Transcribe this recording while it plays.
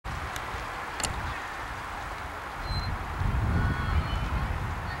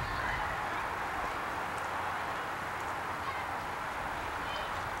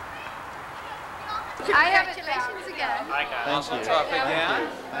I have congratulations again. Hi guys. Mazel tov again.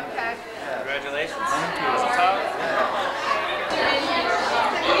 Okay. Congratulations. Thank you. Mazel tov.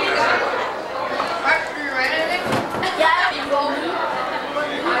 Mark, are you ready? Yeah. I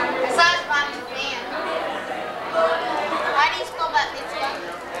saw his body fan. How do you spell that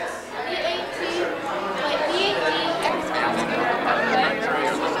Mitzvah?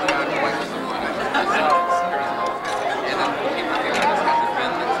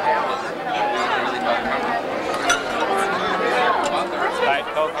 Diet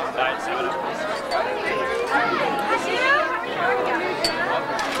Coke and Diet 7-Up.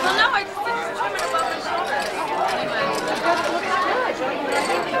 Well, no, I just did this treatment above my shoulders. Anyway.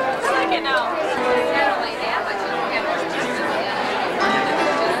 I like it now.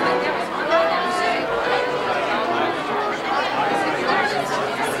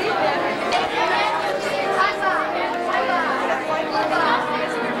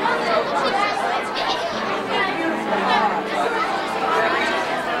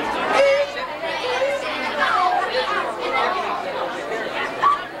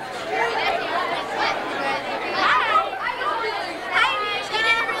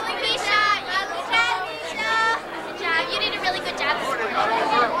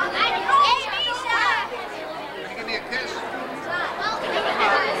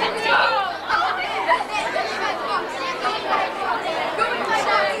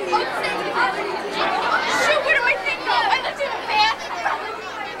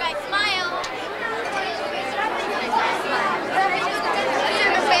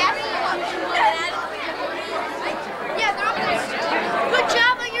 Good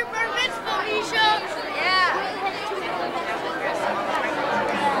job on your bar mitzvah, Misha. Yeah.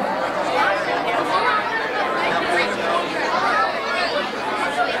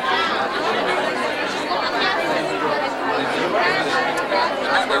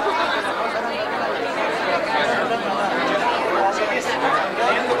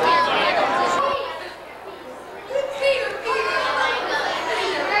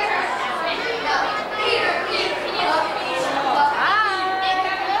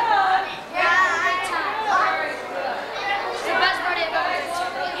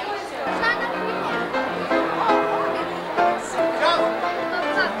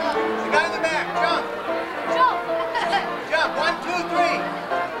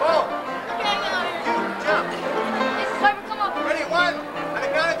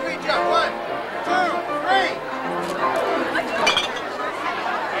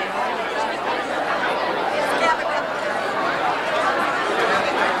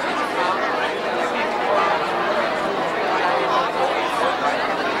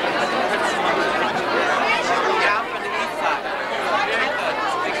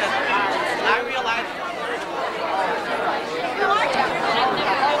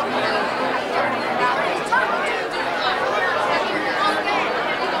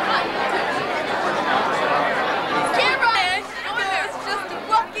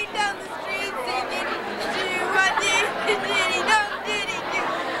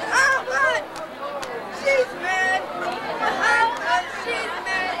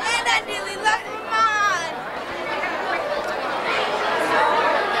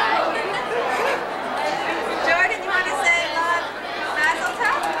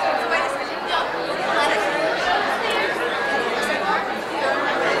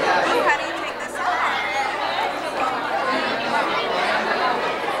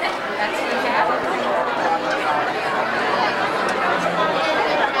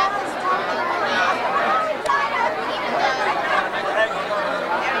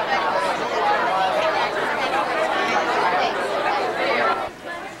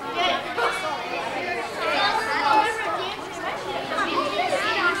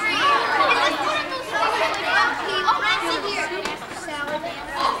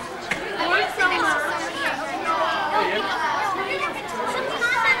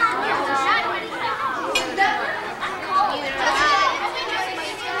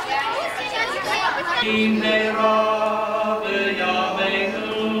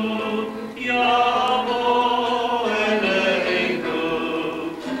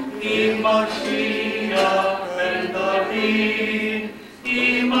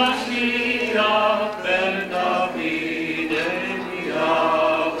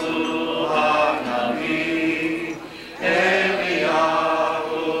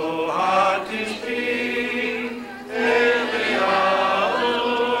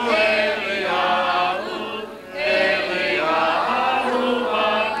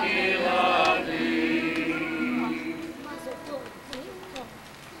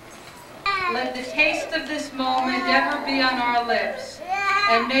 Let the taste of this moment ever be on our lips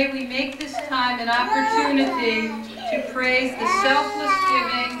And may we make this time an opportunity to praise the selfless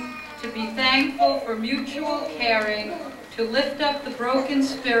giving, to be thankful for mutual caring, to lift up the broken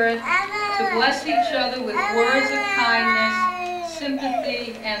spirit, to bless each other with words of kindness,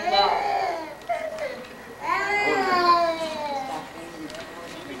 sympathy, and love.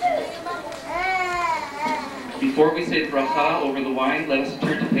 Before we say bracha over the wine, let us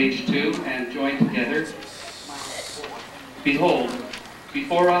turn to page 2 and join together. Behold,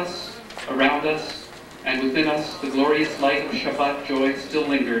 before us, around us, and within us, the glorious light of Shabbat joy still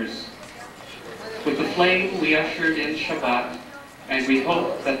lingers. With the flame, we ushered in Shabbat, and we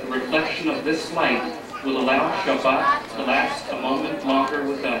hope that the reflection of this light will allow Shabbat to last a moment longer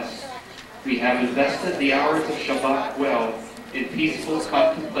with us. We have invested the hours of Shabbat well in peaceful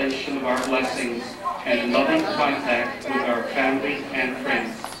contemplation of our blessings and in loving contact with our family and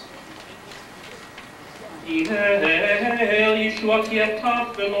friends. Yihel Yeshua ki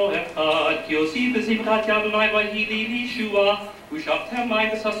etach v'lo echad, ki osi b'zivrat Adonai v'hili Yeshua, u'shavtem mai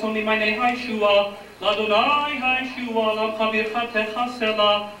v'sason li'maynei ha'Yeshua, l'Adonai ha'Yeshua, l'amcha birchatecha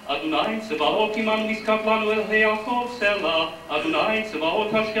sela, Adonai tzeva'ot imanu miskav lanu el Yaakov sela, Adonai tzeva'ot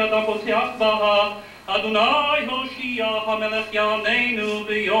hashkiadam boteach baha, Adonai Hoshia HaMelech Yaneinu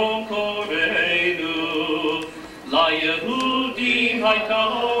B'Yom Koreinu. La Yehudim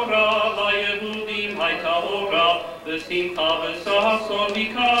Haytahora, La Yehudim Haytahora, V'simcha v'sason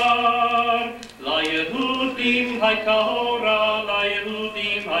vikar. La Yehudim Haytahora, La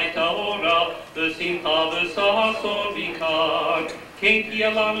Yehudim Haytahora, V'simcha v'sason vikar. Ken ki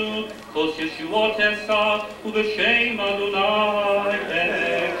elanu kos Yeshuot esa, U'b'shem Adonai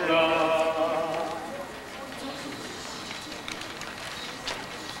ekra.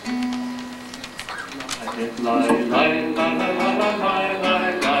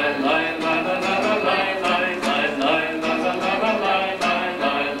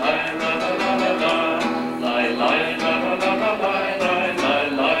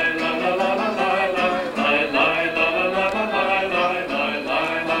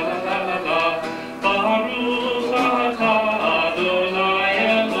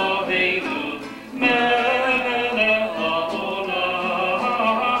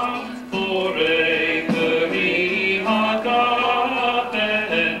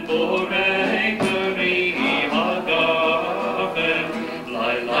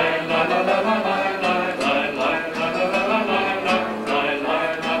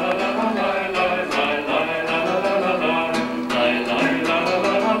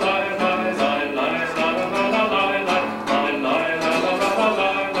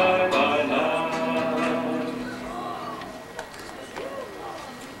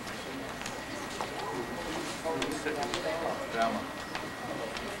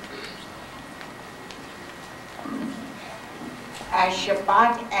 As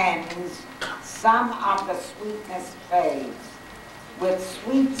Shabbat ends, some of the sweetness fades. With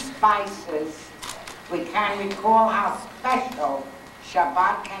sweet spices, we can recall how special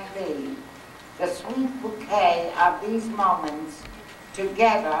Shabbat can be. The sweet bouquet of these moments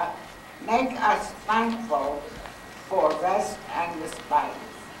together make us thankful for rest and respite,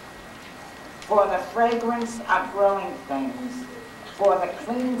 for the fragrance of growing things, for the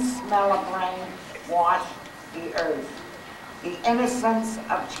clean smell of rain wash the earth, the innocence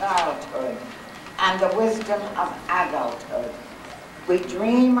of childhood, and the wisdom of adulthood. We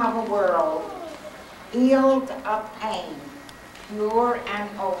dream of a world healed of pain, pure and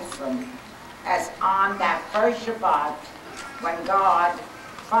wholesome, as on that first Shabbat when God,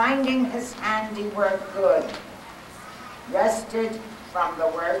 finding his handiwork good, rested from the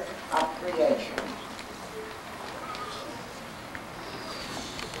work of creation.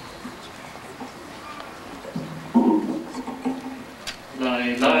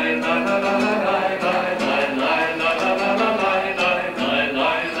 Lai lai la la la la lai lai lai lai la la la la lai lai lai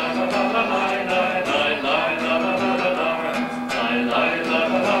lai la la la la lai lai lai lai la la la la lai lai la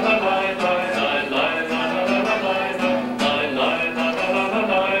la la la lai lai lai la la la la lai lai lai la la la la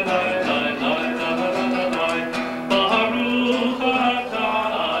lai lai lai la la la la lai. Baruch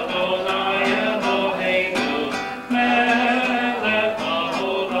atah Adonai Eloheinu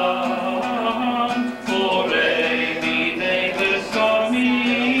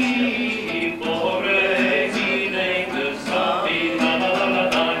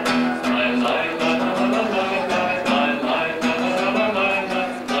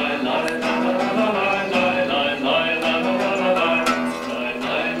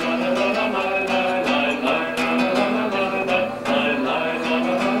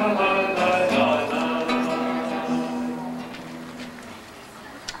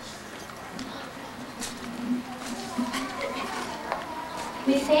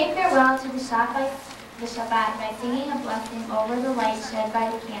the Shabbat by singing a blessing over the light shed by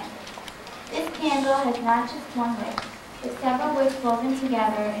the candle. This candle has not just one wick, but several wicks woven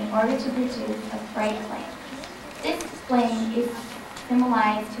together in order to produce a bright flame. This flame is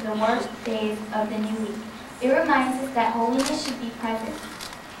symbolized to the work days of the new week. It reminds us that holiness should be present,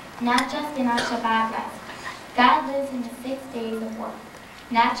 not just in our Shabbat rest. God lives in the 6 days of work,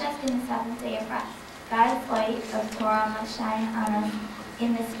 not just in the 7th day of rest. God's light of Torah must shine on us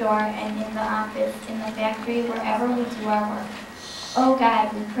in the store and in the office, in the factory, wherever we do our work. Oh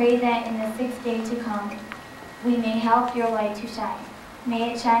God, we pray that in the 6th day to come, we may help your light to shine.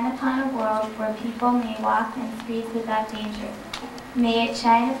 May it shine upon a world where people may walk in streets without danger. May it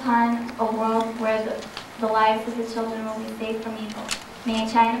shine upon a world where the lives of the children will be safe from evil. May it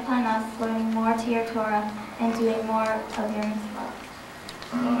shine upon us learning more to your Torah and doing more of your Mitzvah.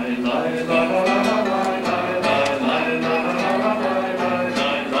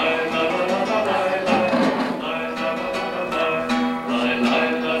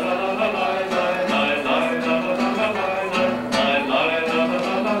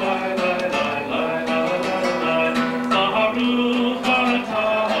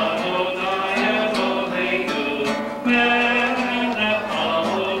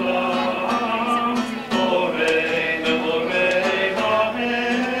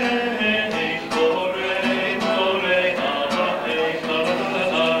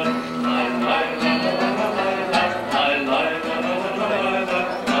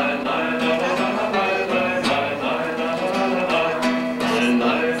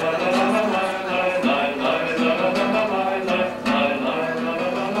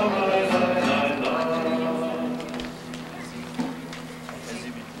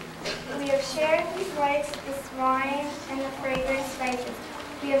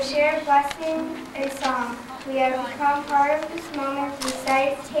 Blessing and song. We have become part of this moment through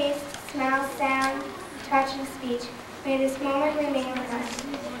sight, taste, smell, sound, touch, and speech. May this moment remain with us.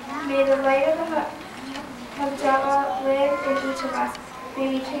 May the light of the Havdalah live in each of us. May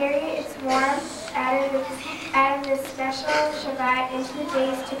we carry its warmth out of this special Shabbat into the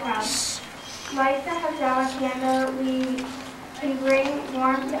days to come. Like the Havdalah candle, we can bring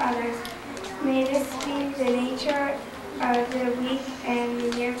warmth to others. May this be the nature of the week and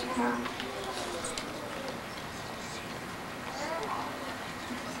the year to come.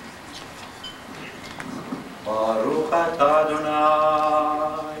 Baruch atah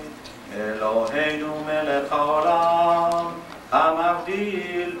Adonai, Eloheinu melech haolam,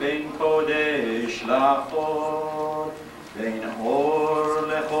 hamavdil ben kodesh lachor, ben or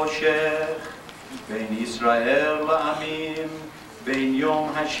lechoshech, ben Yisrael la'amim, בין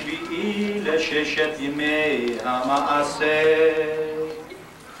יום השביעי לששת ימי המעשה.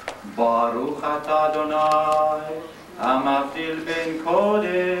 ברוך אתה אדוני, המבדיל בין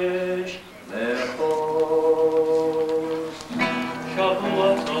קודש לחול.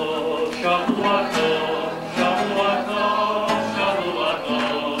 שבוע טוב, שבוע טוב, שבוע טוב, שבוע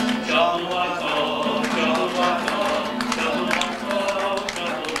טוב, שבוע טוב, שבוע טוב, שבוע טוב,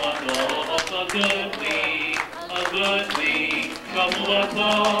 שבוע טוב, a good week, a good week. Shavua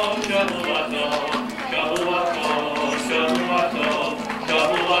tov, Shavua tov, Shavua tov, Shavua tov,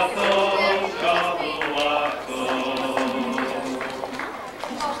 Shavua tov, Shavua tov.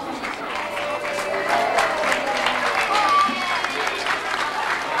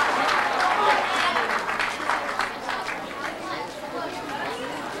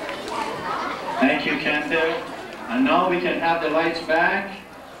 Thank you, Cantor. And now we can have the lights back,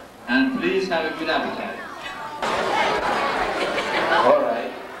 and please have a good appetite. All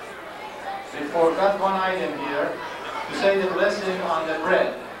right. We forgot one item here, to say the blessing on the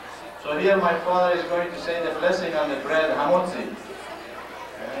bread. So here my father is going to say the blessing on the bread, hamotzi.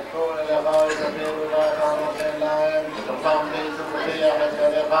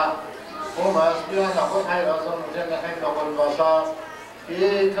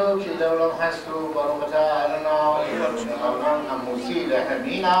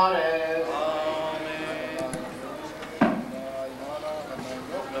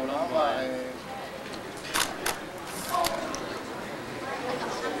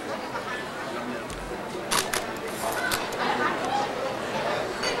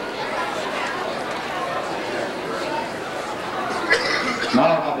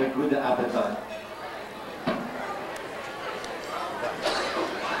 Now have a good appetite.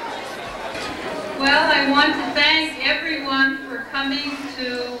 Well, I want to thank everyone for coming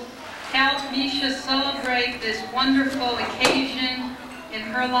to help Misha celebrate this wonderful occasion in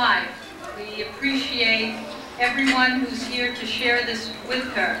her life. We appreciate everyone who's here to share this with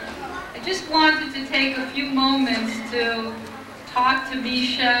her. I just wanted to take a few moments to talk to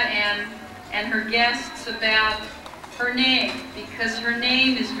Misha and and her guests about her name, because her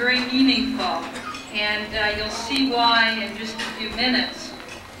name is very meaningful, and you'll see why in just a few minutes.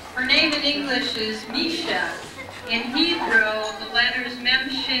 Her name in English is Misha. In Hebrew, the letters Mem,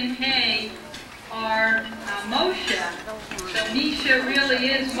 Shin, He are Moshe. So Misha really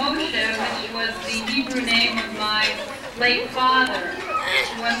is Moshe, which was the Hebrew name of my late father,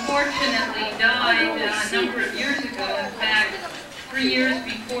 who unfortunately died a number of years ago. In fact, 3 years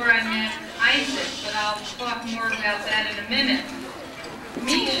before I met Isaac, but I'll talk more about that in a minute.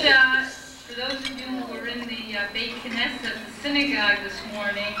 Misha, for those of you who were in the Beit Knesset, the synagogue this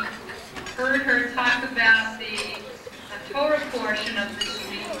morning, heard her talk about the Torah portion of this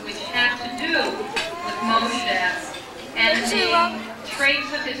week, which had to do with Moshe and the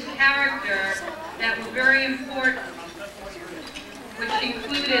traits of his character that were very important, which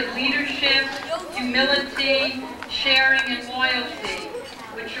included leadership, humility, sharing, and loyalty,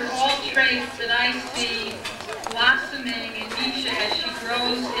 which are all traits that I see blossoming in Misha as she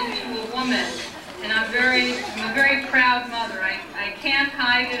grows into a woman. And I'm a very proud mother. I can't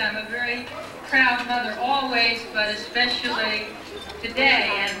hide it. I'm a very proud mother always, but especially today.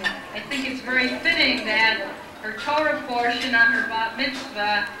 And I think it's very fitting that her Torah portion on her bat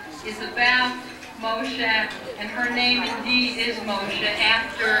mitzvah is about Moshe, and her name indeed is Moshe,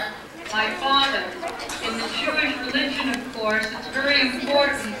 after my father. In the Jewish religion, of course, it's very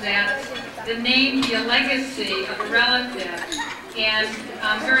important that the name be a legacy of a relative. And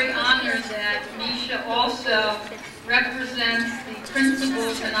I'm very honored that Misha also represents the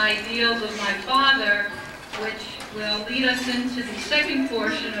principles and ideals of my father, which will lead us into the second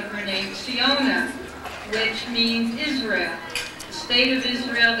portion of her name, Siona, which means Israel, the state of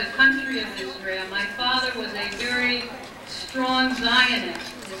Israel, the country of Israel. My father was a very strong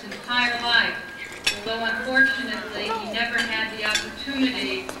Zionist his entire life, although unfortunately he never had the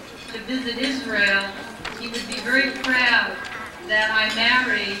opportunity to visit Israel. He would be very proud that I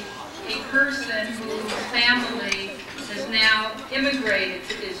married a person whose family has now immigrated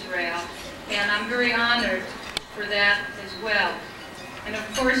to Israel, and I'm very honored for that as well. And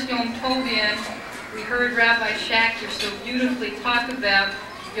of course, Yom Tovien, we heard Rabbi Schachter so beautifully talk about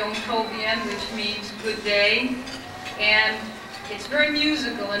Yom Tovien, which means good day, and it's very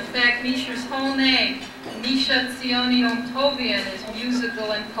musical. In fact, Misha's whole name, Misha Tzioni Yom Tovien, is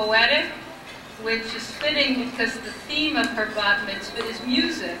musical and poetic, which is fitting because the theme of her bat mitzvah is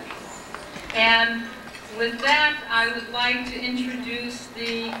music. And with that, I would like to introduce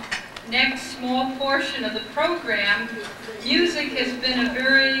the next small portion of the program. Music has been a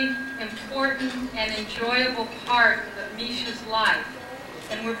very important and enjoyable part of Misha's life.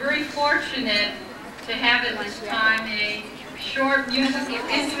 And we're very fortunate to have at this time a short musical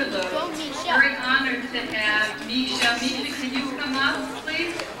interlude. Very honored to have Misha. Misha, can you come up,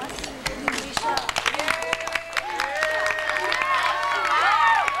 please?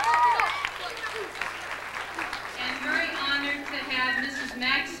 And very honored to have Mrs.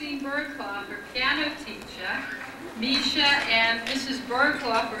 Maxine Burkhoff, her piano teacher. Misha and Mrs.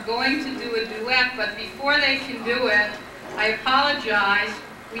 Burkhoff are going to do a duet, but before they can do it, I apologize,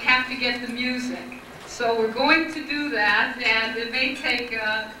 we have to get the music. So we're going to do that, and it may take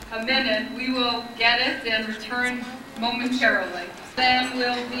a minute. We will get it and return momentarily. Then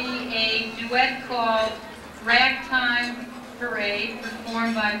will be a duet called Ragtime Parade,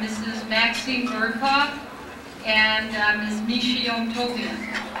 performed by Mrs. Maxine Burkhoff and Ms. Misha Yom Tovien.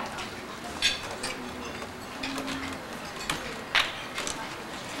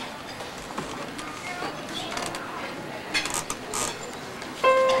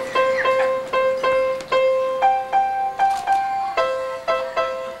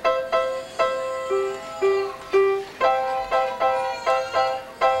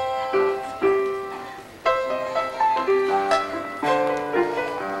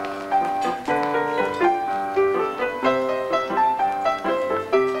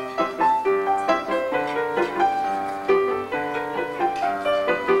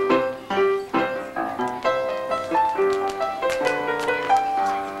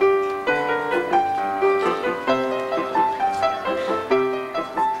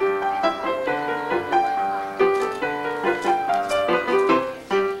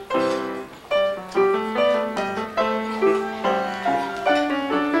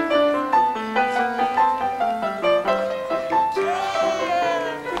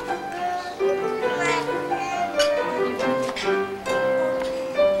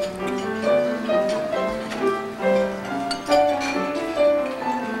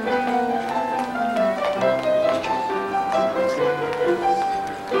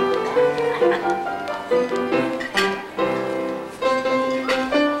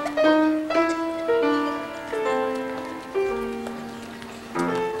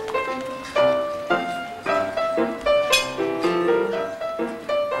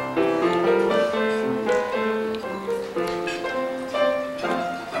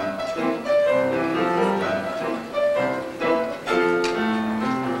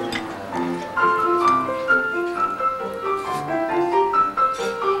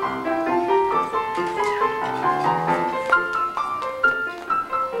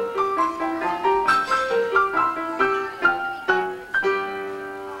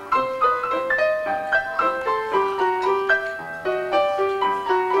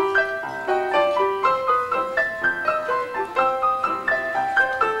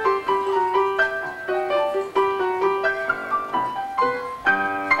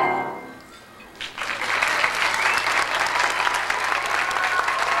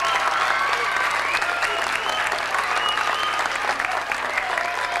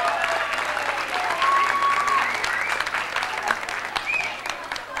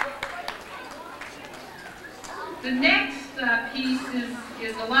 The next piece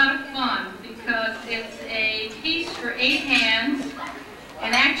is a lot of fun because it's a piece for 8 hands.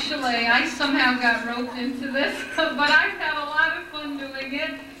 And actually, I somehow got roped into this, but I've had a lot of fun doing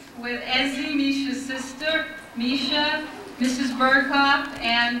it with Ezzy, Misha's sister, Misha, Mrs. Berghoff,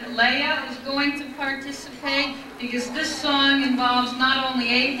 and Leah is going to participate because this song involves not only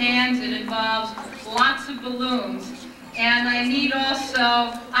 8 hands, it involves lots of balloons. And I need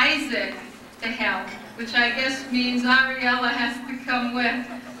also Isaac to help, which I guess means Ariella has to come with.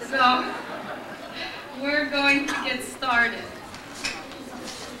 So we're going to get started.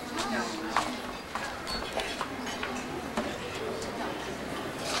 No.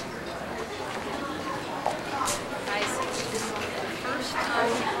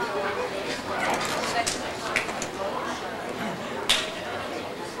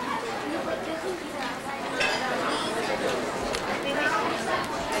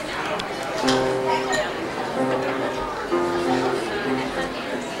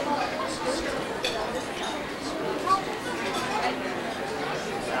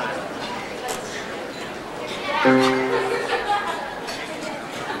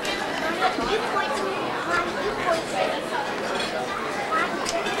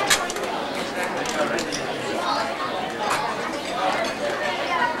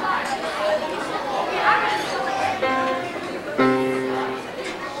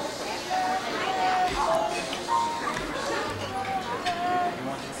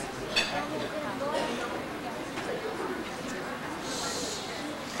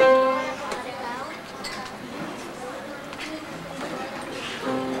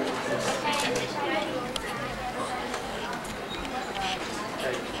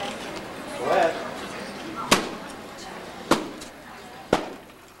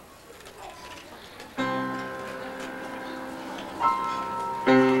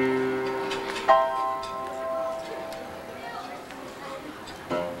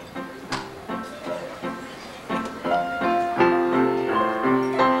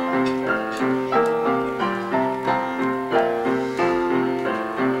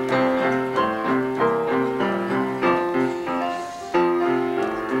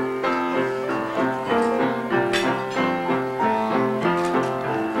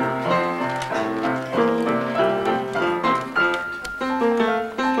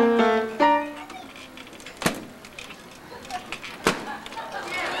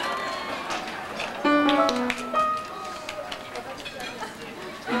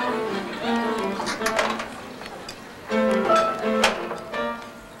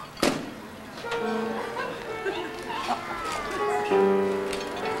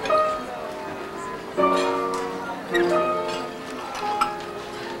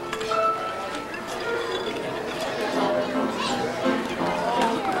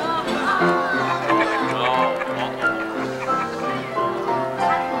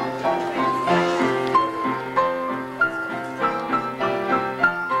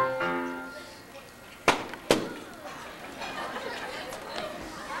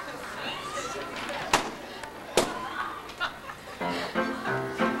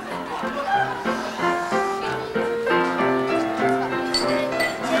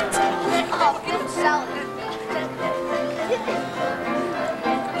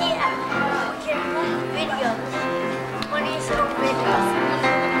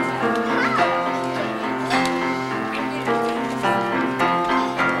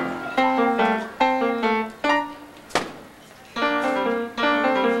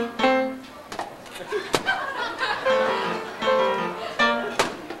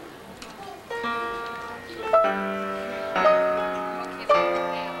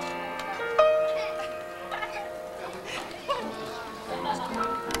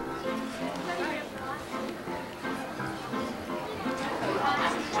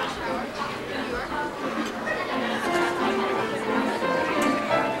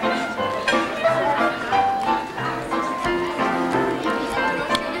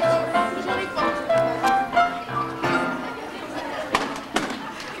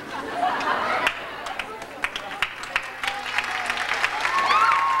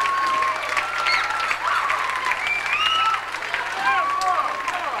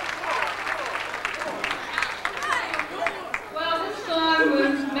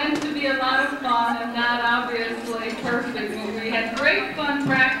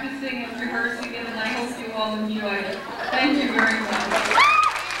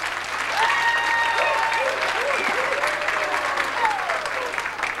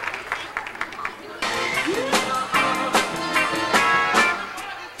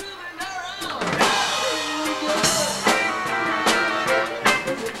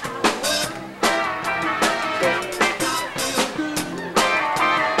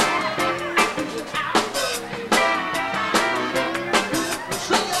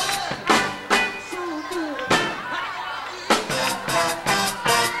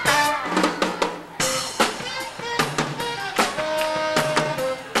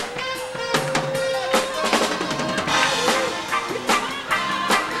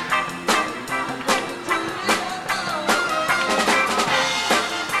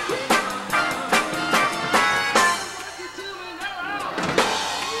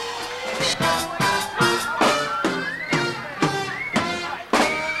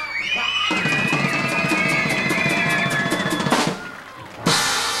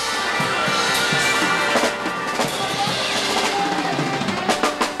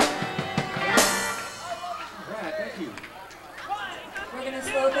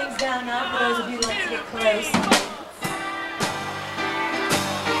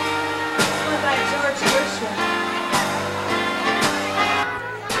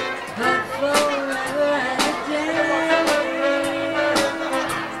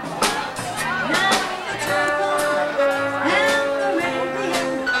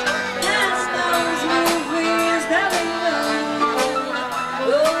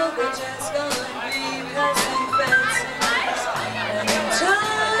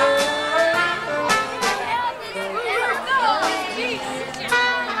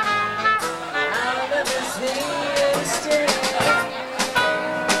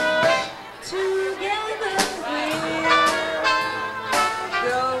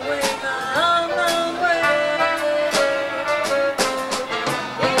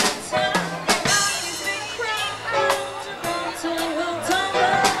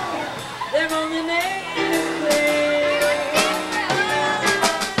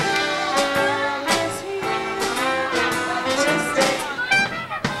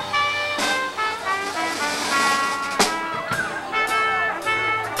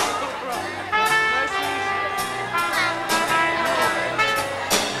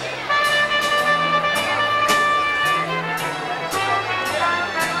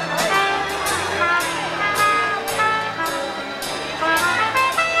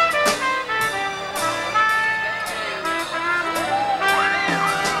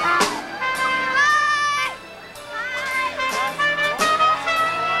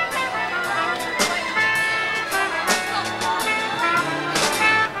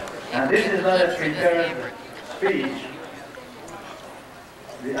 this is not a prepared speech.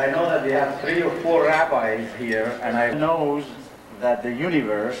 I know that we have 3 or 4 rabbis here, and I know that the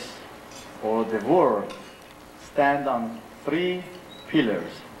universe or the world stand on 3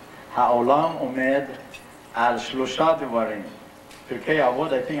 pillars. Ha'olam omed al shlosha devarim. Pirkei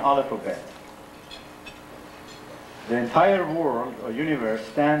Avot, I think Aleph or Bet. The entire world or universe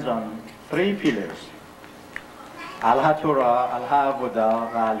stands on 3 pillars. Al HaTorah, Al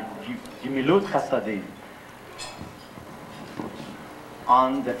HaAvodah, Al Gimilut Chasadim.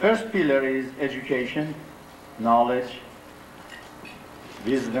 On the first pillar is education, knowledge,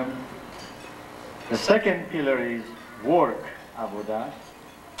 wisdom. The second pillar is work, Avodah.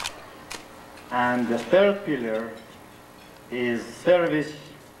 And the third pillar is service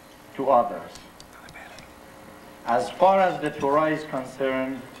to others. As far as the Torah is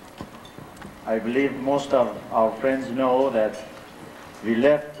concerned, I believe most of our friends know that we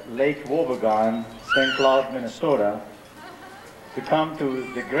left Lake Wobegon, St. Cloud, Minnesota, to come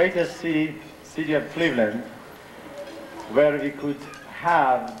to the greatest city of Cleveland, where we could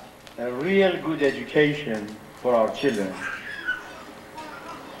have a real good education for our children.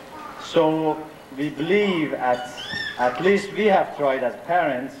 So we believe at least we have tried as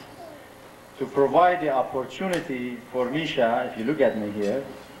parents to provide the opportunity for Misha, if you look at me here,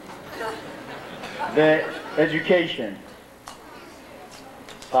 the education.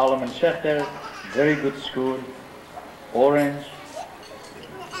 Solomon Schechter, very good school. Orange,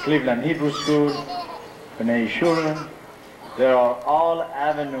 Cleveland Hebrew School, B'nai Yeshurun. There are all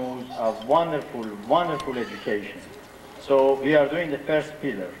avenues of wonderful, wonderful education. So we are doing the first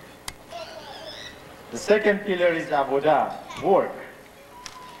pillar. The second pillar is avodah, work.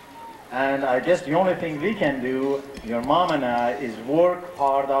 And I guess the only thing we can do, your mom and I, is work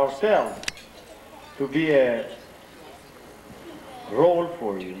hard ourselves to be a role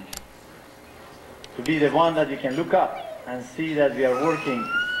for you, to be the one that you can look up and see that we are working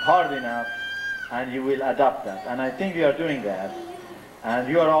hard enough, and you will adopt that. And I think we are doing that. And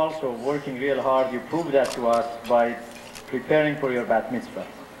you are also working real hard. You prove that to us by preparing for your bat mitzvah.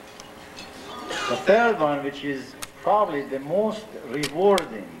 The third one, which is probably the most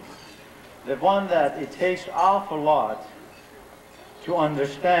rewarding, the one that it takes awful lot to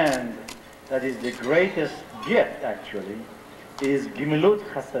understand, that is the greatest gift actually, is Gimilut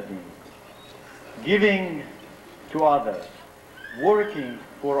Chasadim. Giving to others, working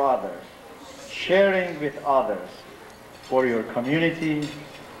for others, sharing with others, for your community,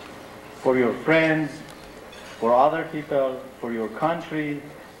 for your friends, for other people, for your country,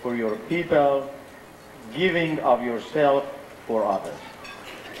 for your people, giving of yourself for others.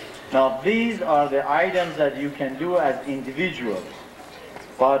 Now these are the items that you can do as individuals.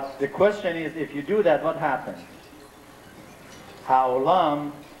 But the question is, if you do that, what happens?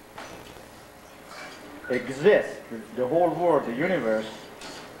 Ha'olam exists, the whole world, the universe,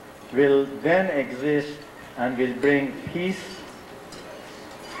 will then exist and will bring peace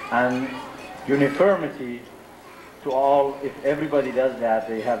and uniformity to all. If everybody does that,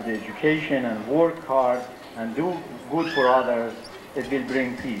 they have the education and work hard and do good for others, it will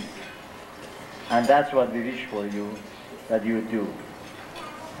bring peace. And that's what we wish for you, that you do.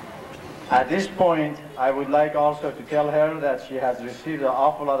 At this point, I would like also to tell her that she has received an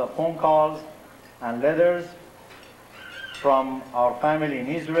awful lot of phone calls and letters from our family in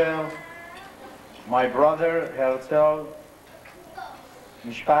Israel, my brother Herzl,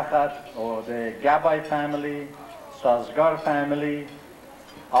 Mishpachat, or the Gabbai family, Sazgar family,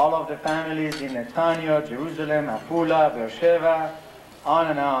 all of the families in Netanya, Jerusalem, Afula, Beersheba, on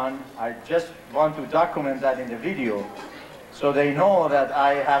and on. I just want to document that in the video so they know that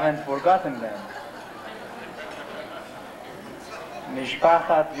I haven't forgotten them.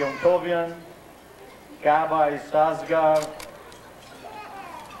 Mishpachat Yom Tovian, Gabbai, Sazgar,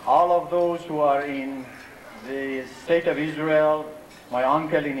 all of those who are in the state of Israel, my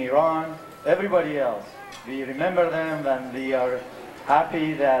uncle in Iran, everybody else. We remember them and we are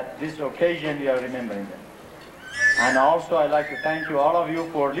happy that this occasion we are remembering them. And also I'd like to thank you, all of you,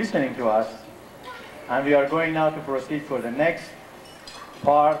 for listening to us. And we are going now to proceed for the next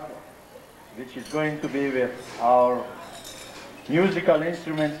part, which is going to be with our musical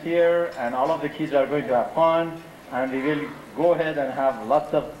instruments here, and all of the kids are going to have fun, and we will go ahead and have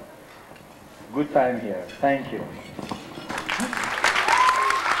lots of good time here. Thank you. Hey!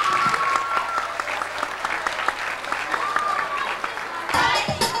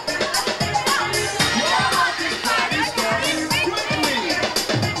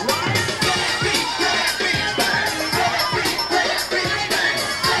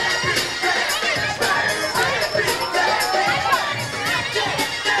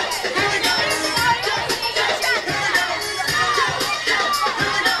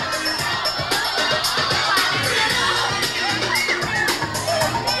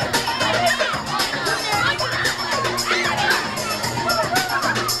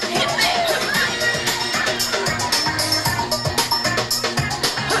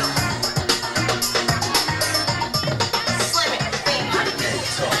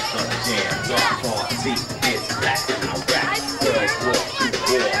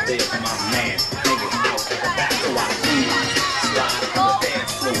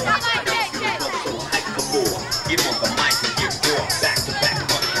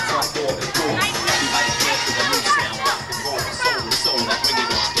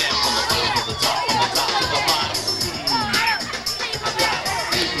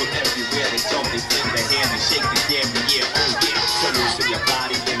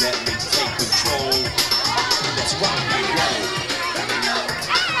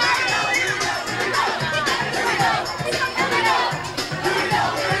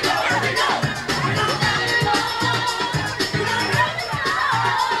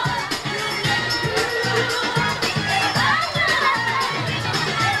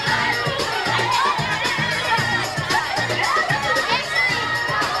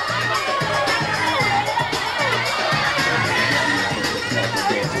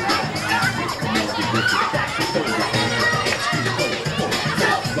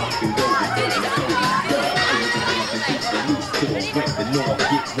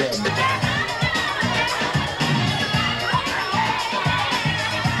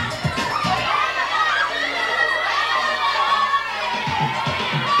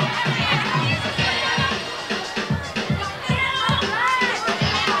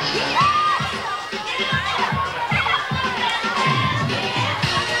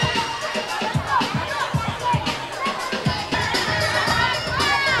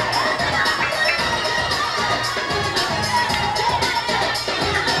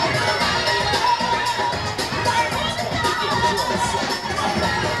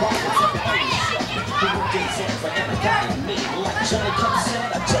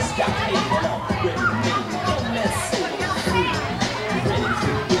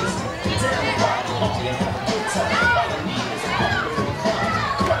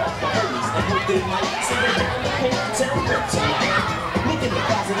 they might. So they down the paint to town rep tonight. Look in the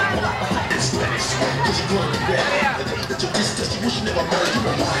closet and pull out the hottest flash. Cause you're going to bed. The day that you're just you wish you never married, you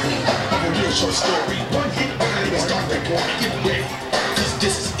don't mind me. I'm gonna get a short story. One hit, and start that boy, get ready. Cause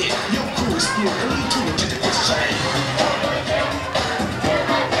this is it. Your crew is through. And you two will get this shine.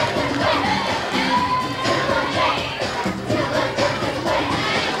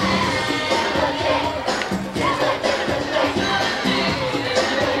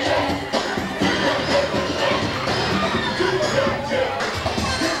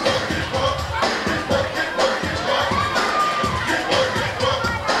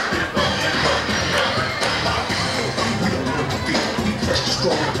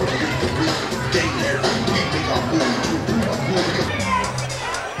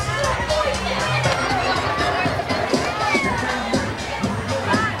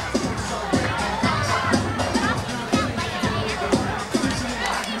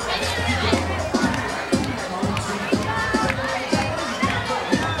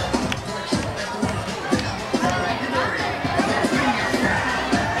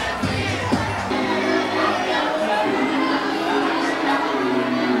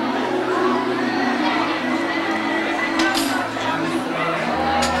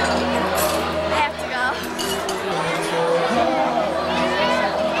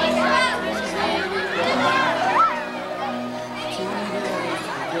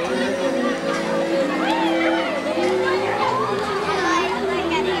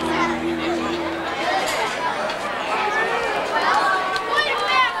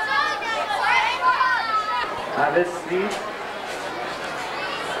 Have a seat.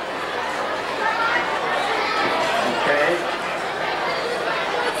 Okay.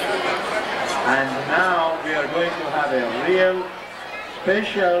 And now we are going to have a real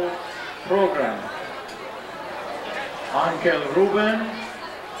special program. Uncle Ruben,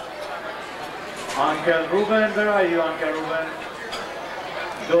 where are you, Uncle Ruben?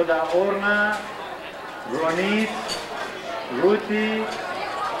 Doda Orna, Ronit, Ruti,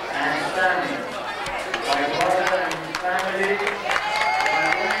 and Sammy. My brother and his family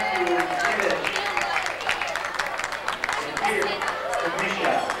are going to give to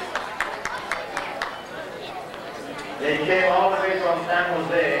Misha. They came all the way from San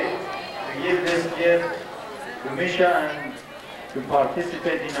Jose to give this gift to Misha and to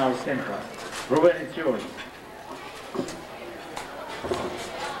participate in our simcha. Ruben, it's yours.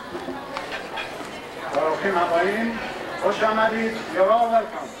 Baruchim Habayim, Rosh Hamadit, you're all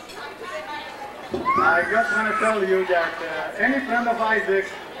welcome. I just want to tell you that any friend of Isaac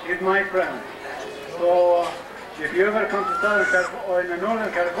is my friend. So if you ever come to Southern California or in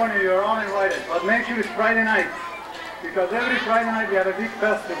Northern California, you're all invited. But make sure it's Friday night, because every Friday night we have a big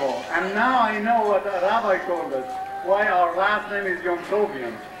festival. And now I know what the rabbi told us, why our last name is Yom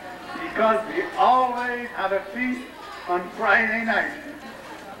Tovian. Because we always have a feast on Friday night.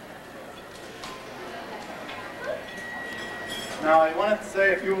 Now I wanted to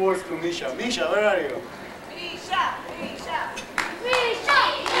say a few words to Misha. Misha, where are you? Misha, Misha, Misha,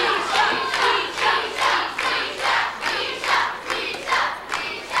 Misha, Misha, Misha, Misha, Misha,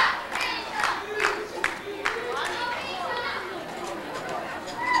 Misha,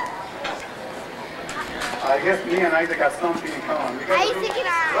 I guess me and Isaac have something in common. Isaac and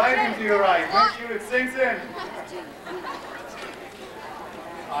I. Right into your eyes. Make sure it sinks in.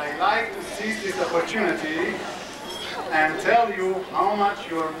 I like to seize this opportunity and tell you how much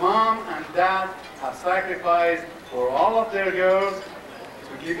your mom and dad have sacrificed for all of their girls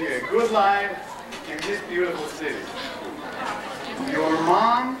to give you a good life in this beautiful city. Your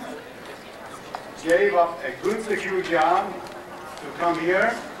mom gave up a good secure job to come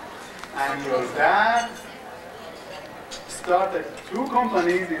here, and your dad started 2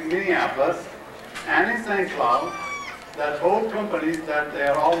 companies in Minneapolis and in St. Cloud, that both companies, that they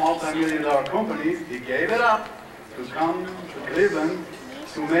are all multi-million-dollar companies. He gave it up to come to Cleveland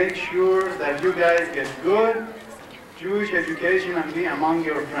to make sure that you guys get good Jewish education and be among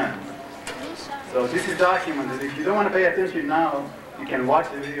your friends. So this is documented. If you don't want to pay attention now, you can watch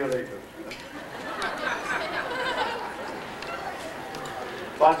the video later.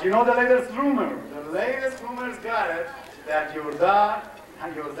 But you know the latest rumor? The latest rumors got it that your dad,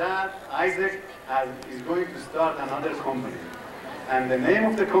 Isaac, is going to start another company. And the name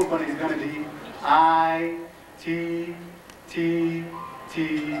of the company is going to be ITTTT,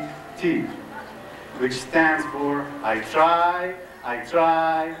 which stands for I try, I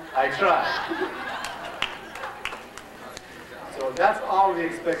try, I try. So that's all we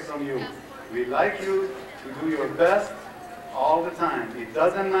expect from you. We like you to do your best all the time. It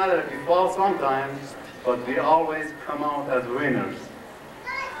doesn't matter if you fall sometimes, but we always come out as winners.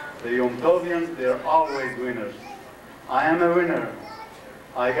 The Yom Tovians, they're always winners. I am a winner.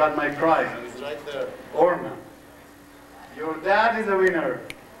 I got my prize, and it's right there. Orna. Your dad is a winner.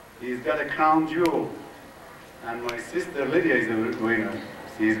 He's got a crown jewel. And my sister Lydia is a winner.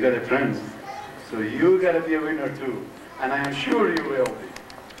 He's got a prince. So you gotta be a winner too. And I am sure you will be.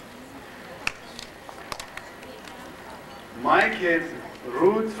 My kids,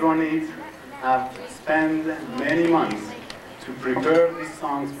 Ruth, Ronit, have spent many months to prepare these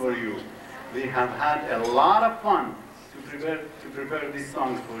songs for you. We have had a lot of fun to prepare these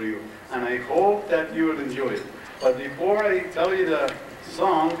songs for you. And I hope that you will enjoy it. But before I tell you the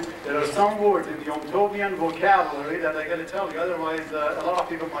song, there are some words in the Yom Tovian vocabulary that I gotta tell you, otherwise a lot of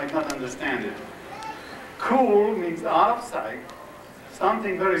people might not understand it. Cool means out of sight,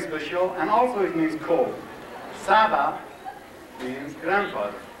 something very special, and also it means cold. Saba means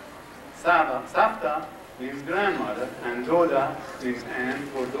grandfather. Savta means grandmother, and Doda means aunt,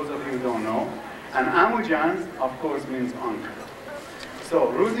 for those of you who don't know. And Amujan, of course, means uncle. So,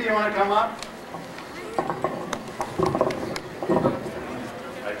 Ruthie, you want to come up?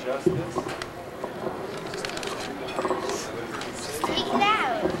 Adjust this. Speak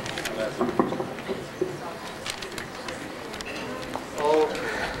loud. Okay.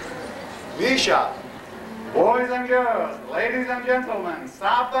 Misha, boys and girls, ladies and gentlemen,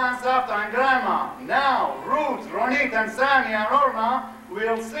 Savta and Savta and Grandma, now Ruth, Ronit, and Sami and Orna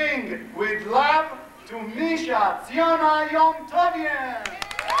will sing with love to Misha, Tziona, Yom Tovian.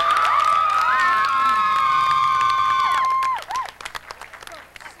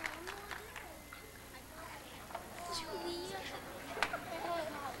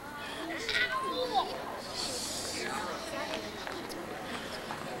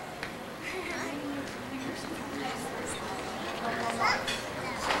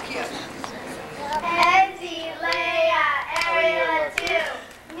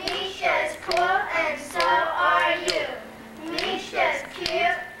 Misha's cool and so are you. Misha's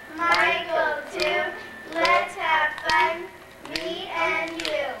cute, Michael too. Let's have fun, me and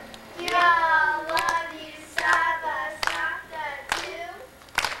you. You all love you, Saba, Savta too.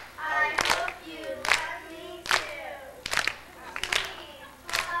 I hope you love me too. Please,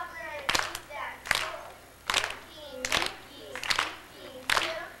 love and eat that cool. Mickey, Mickey,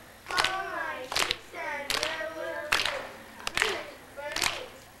 too. All my cheeks and you will too.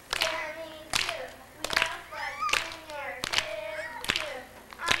 Bernice, Sammy too. We all slept in your crib too.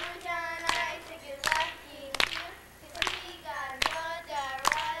 Amujan, Isaac is lucky too. 'Cause he got Doda,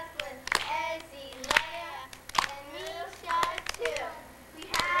 Roslyn, Ezzy, Leah, and Misha too. We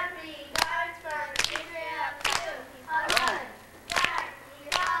have regards from Israel too. Alon, Dad,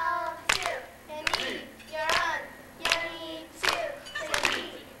 Michal too. And Eve, Yaron, Yanni too.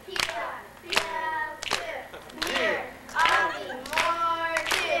 Sadiq, Hila, Riel too. Mir, Avi, more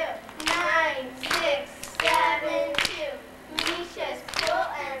too. 9, 6, 7, 2. Misha's cool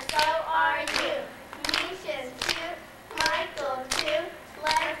and so are you. Misha's cute, Michael too.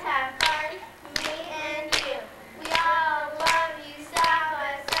 Let's have fun, me and you. We all love you, Saba,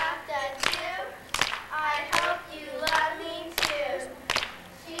 Savta too. I hope you love me too.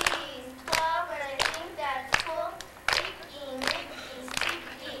 She's 12 and I think that's cool. Ricky, Mickey,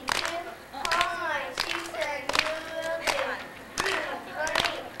 Sticky too. All my cheeks and you will do. Ruth,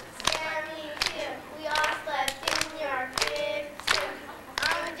 Bernie, Sammy too. We all slept in your crib too.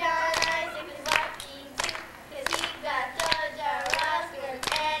 John Isaac is lucky too. 'Cause he got Doja, Ruskin,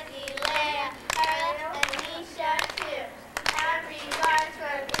 Eddie, Leah, Ernest, and Misha too. Have regards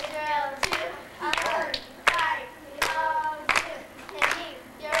from Israel too. Alon, Dad, Michal too. And Eve,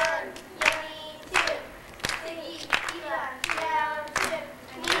 Yaron, Yanni too. Siggy, Hila, Riel too.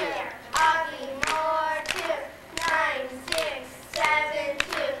 Mir, Avi, more too. 9, 6, 7,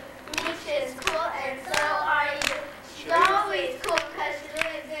 2. Misha's cool and so are you. She's always cool 'cause she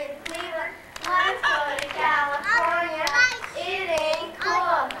lives in Cleveland. Let's go to California. It ain't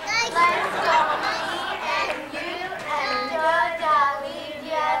cool. Let's go, me and you and Doja,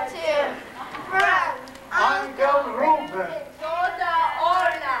 Lydia too. From Uncle Ruben. Doja,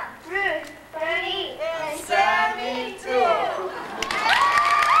 Orna, Ruth, Bernie, and Sammy too.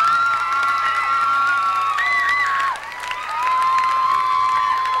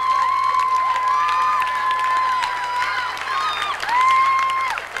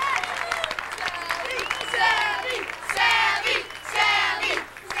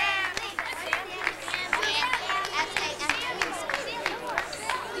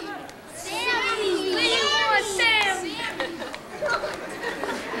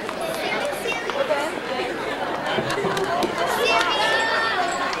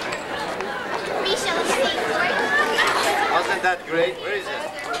 Wasn't that great? Where is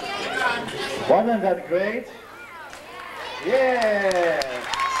it? Wasn't that great? Yeah!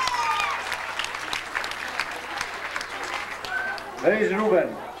 Where is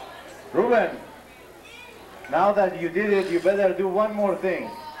Ruben? Ruben, now that you did it, you better do one more thing.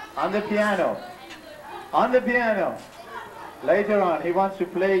 On the piano. On the piano. Later on, he wants to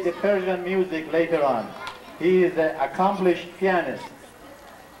play the Persian music later on. He is an accomplished pianist,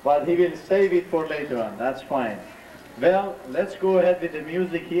 but he will save it for later on. That's fine. Well, let's go ahead with the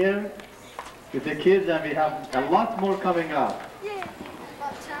music here with the kids, and we have a lot more coming up. And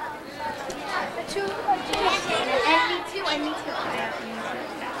me too, and me too.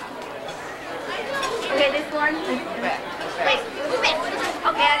 Okay, this one. Wait,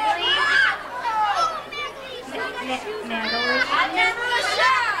 okay, I believe. Natalie.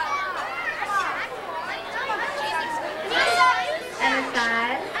 And the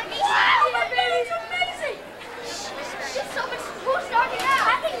side. She's so much. Who started out?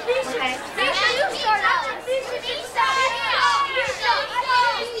 I think Misha. Okay. Misha, you started out. Misha. She started.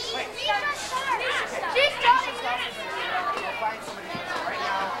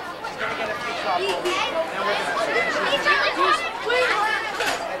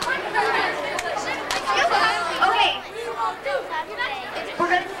 Okay. We're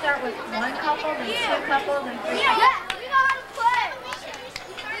going to start with one couple, then two couples, and three couples. Yeah, we know how to play.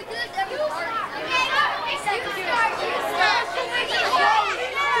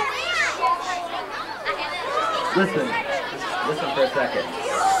 Listen for a second.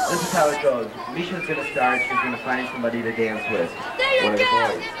 This is how it goes. Misha's going to start. She's going to find somebody to dance with. One of the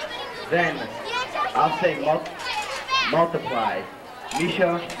boys. Then, I'll say multiply.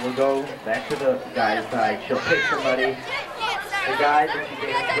 Misha will go back to the guy's side. She'll pick somebody. The guy that she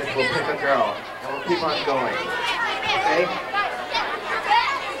danced with will pick a girl. And we'll keep on going. Okay?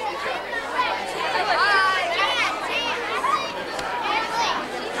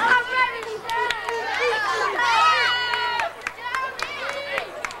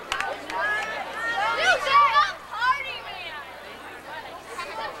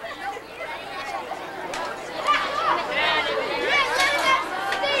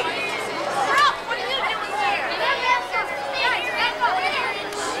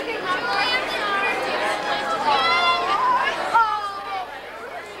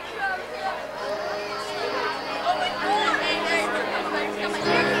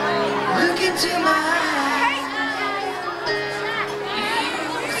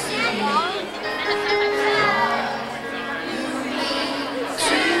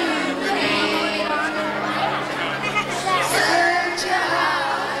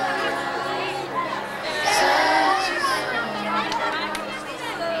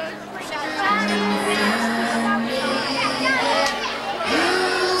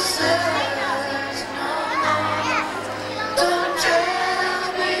 Don't tell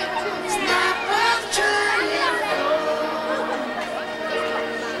me it's not right.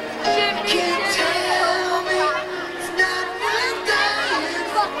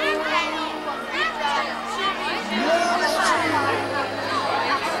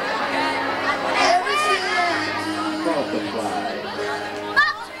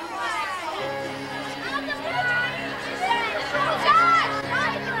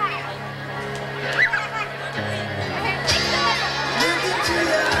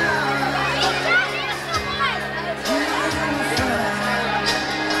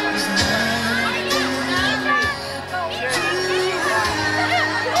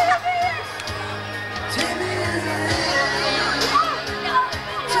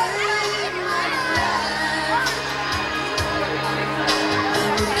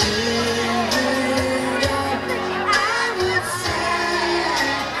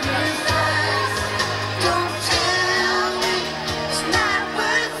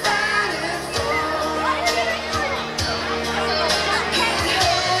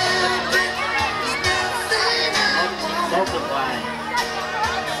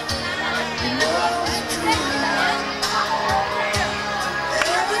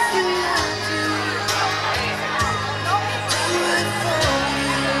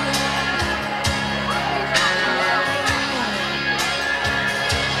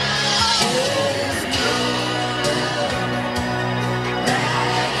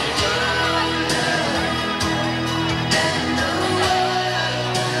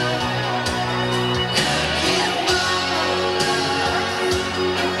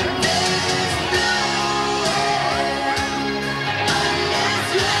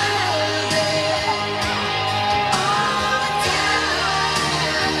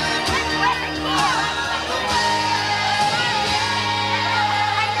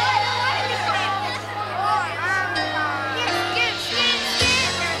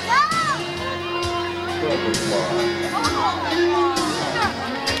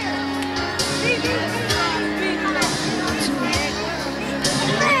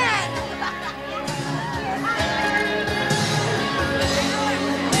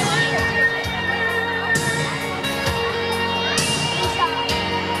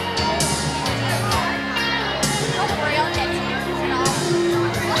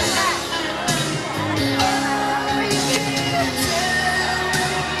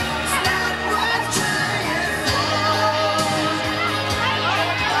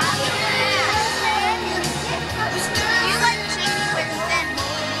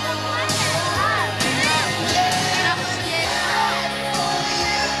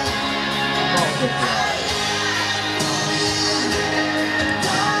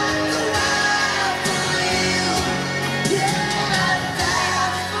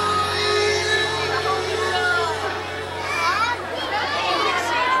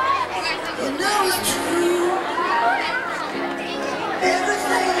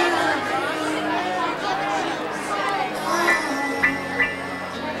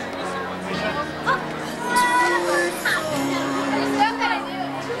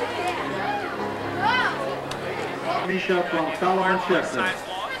 Misha from Solomon Chester.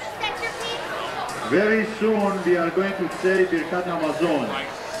 Very soon we are going to say Birkat Hamazon.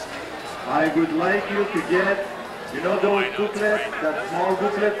 I would like you to get, you know those booklets, that small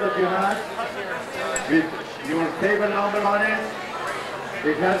booklet that you have, with your table number on it?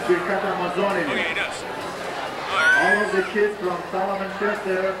 It has Birkat Hamazon in it. All of the kids from Solomon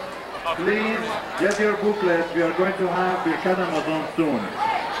Chester, please get your booklets. We are going to have Birkat Hamazon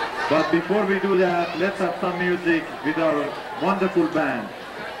soon. But before we do that, let's have some music with our wonderful band.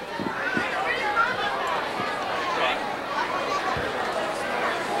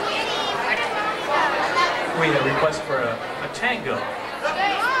 We have a request for a tango.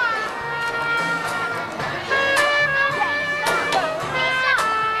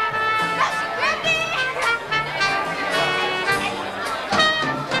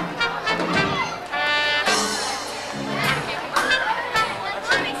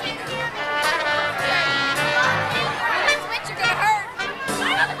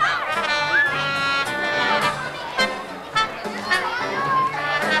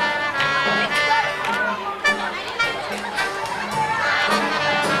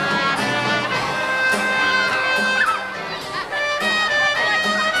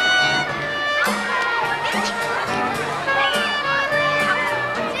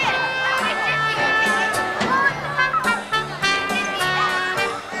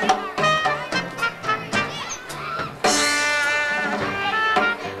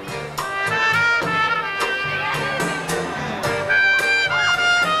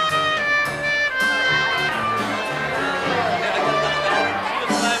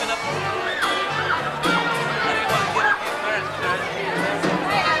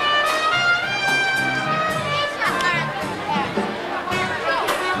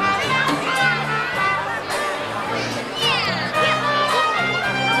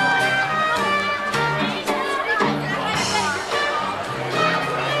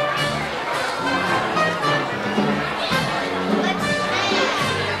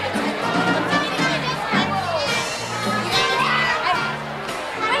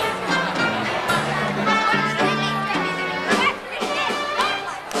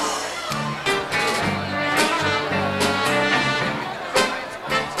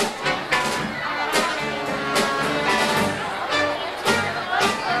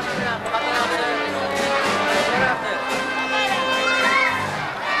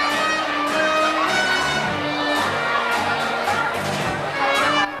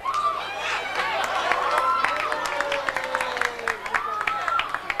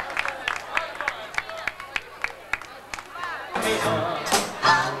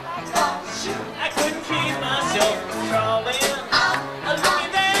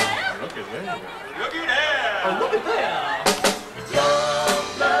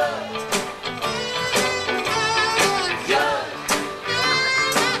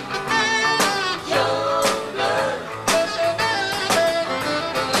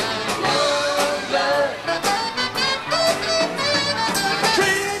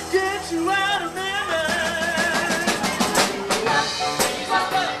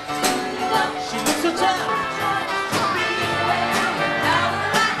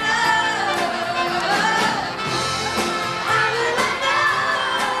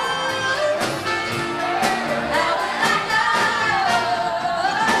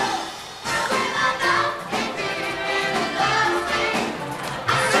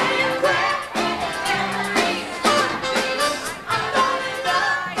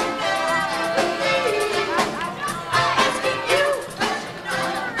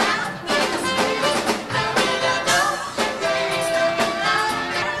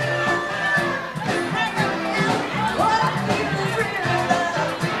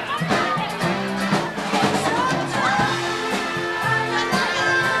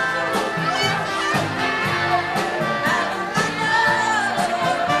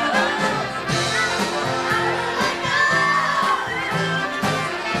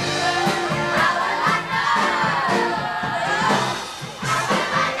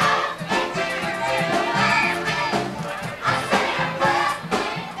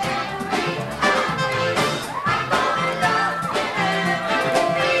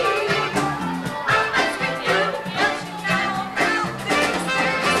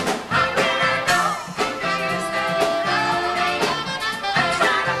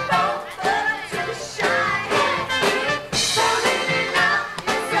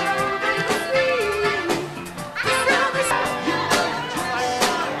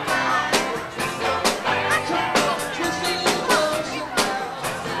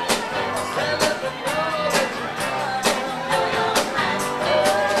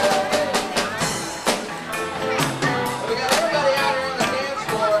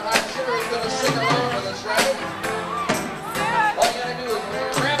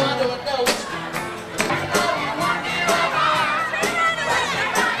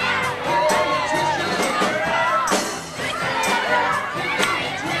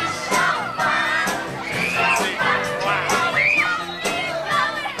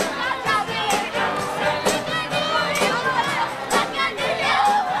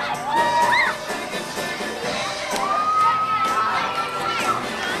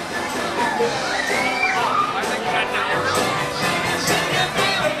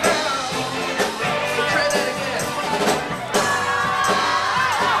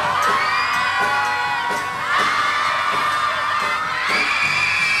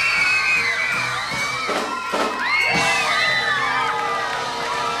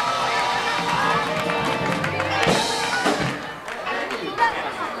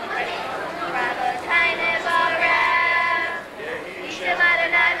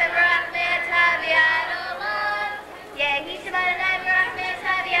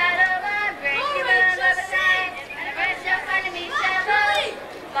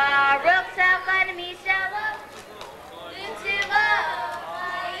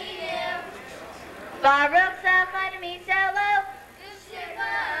 Baruch Safan Mishalom,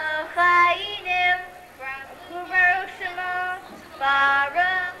 Chayim, Baruch Shemo,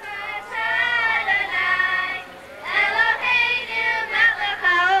 Baruch Adonai, Eloheinu melech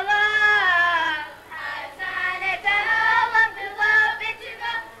haolam, Hasan et haolam v'lo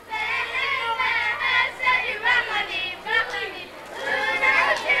b'tshuvah, v'hem v'hesed v'rachamim,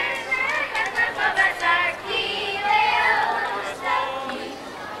 u'nashem v'chesed v'basar ki le'olam shami.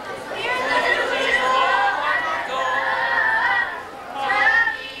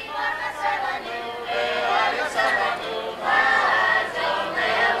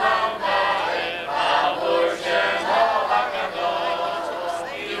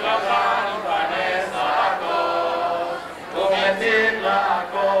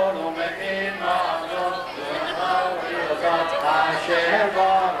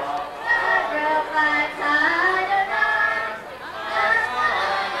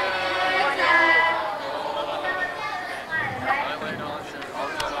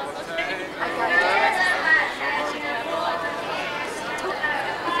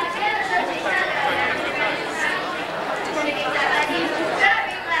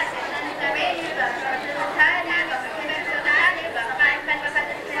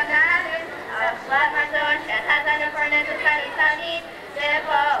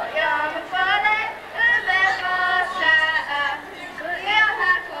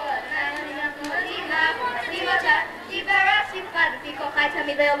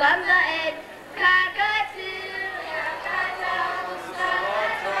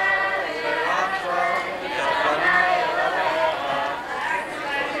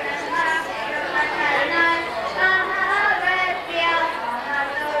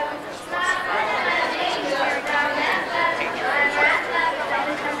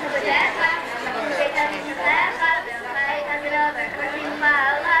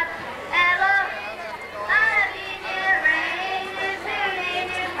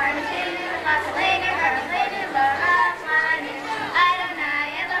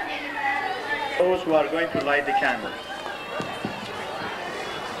 Those who are going to light the candles.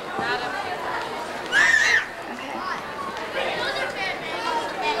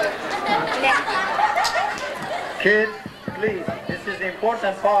 Kids, please, this is the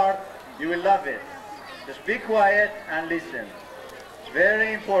important part. You will love it. Just be quiet and listen. It's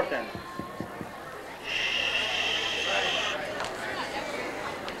very important.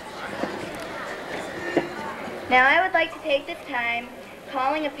 Now I would like to take this time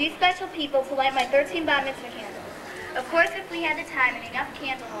calling a few special people to light my 13 Bat Mitzvah candles. Of course, if we had the time and enough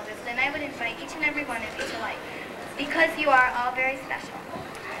candle holders, then I would invite each and every one of you to light, because you are all very special.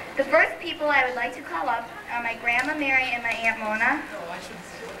 The first people I would like to call up are my Grandma Mary and my Aunt Mona.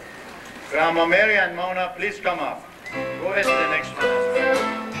 Grandma Mary and Mona, please come up. Go ahead to the next one.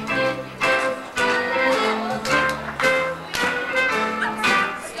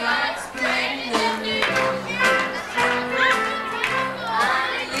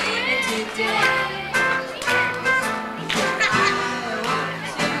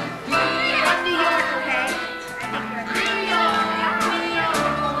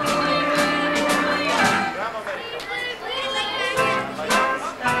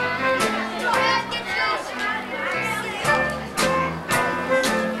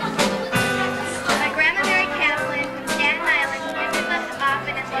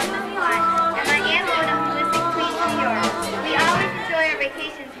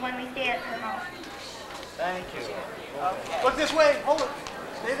 Thank you. Look this way. Hold it.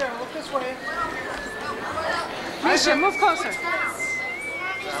 Stay there. Look this way. Misha, move closer.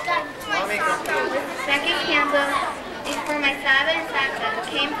 Second candle is for my Saba and Saksa, who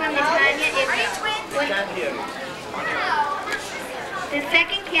came from Netanya, Israel. The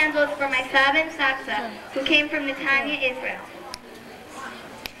second candle is for my Saba and Saksa, who came from Netanya, Israel.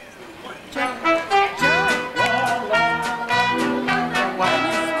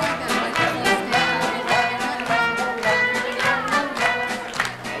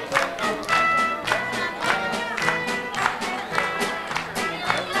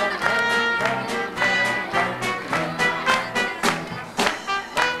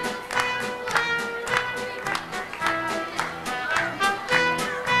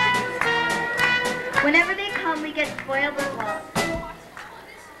 Whenever they come, we get spoiled with love.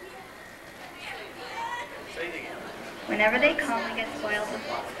 whenever they come, we get spoiled with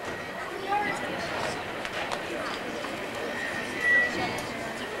love.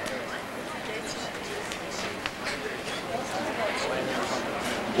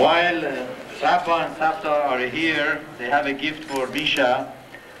 While Rafa and Sapta are here, they have a gift for Misha.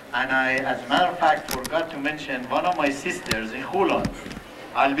 And I, as a matter of fact, forgot to mention one of my sisters in Hulon.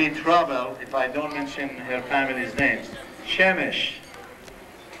 I'll be in trouble if I don't mention her family's name. Shemesh.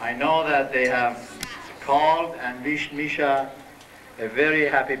 I know that they have called and wished Misha a very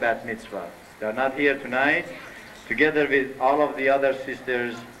happy bat mitzvah. They're not here tonight, together with all of the other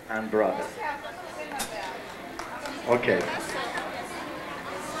sisters and brothers. Okay.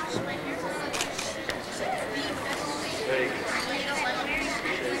 Very good.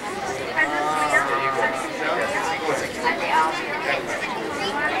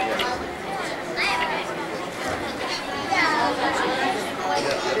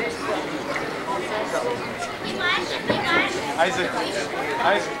 Isaac,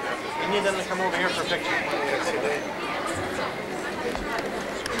 you need them to come over here for a picture.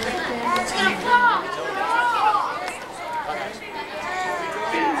 It's gonna fall!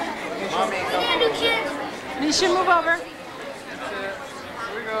 Mommy, come Misha, move over. Here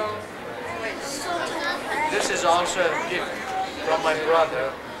we go. This is also a gift from my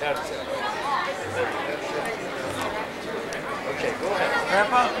brother. Okay, go ahead.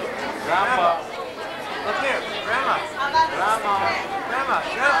 Grandpa. Look here, Grandma. Grandpa.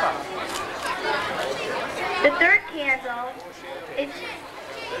 The third candle is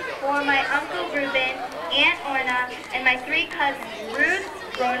for my Uncle Reuben, Aunt Orna, and my 3 cousins, Ruth,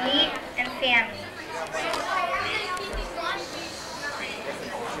 Ronit, and Sammy.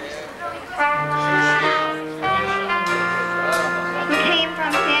 Who came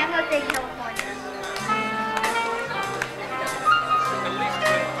from San Jose, California.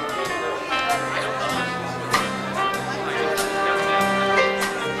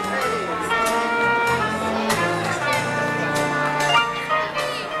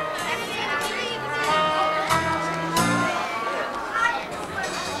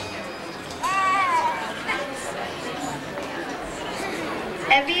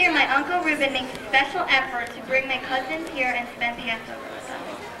 Every year, my Uncle Reuben makes a special effort to bring my cousins here and spend Passover with them.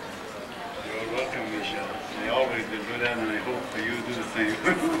 You're welcome, Misha. I always do that, and I hope you do the same.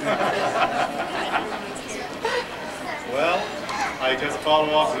 Well, I just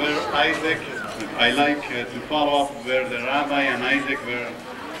follow up where Isaac, I like to follow up where the Rabbi and Isaac were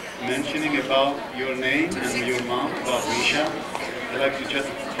mentioning about your name and your mom, about Misha. I'd like to just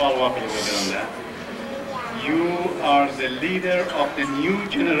follow up a little bit on that. You are the leader of the new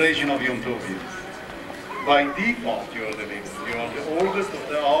generation of Yom Tovians. By default, you are the leader. You are the oldest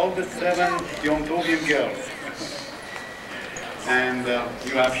of all the 7 Yom Tovian girls. And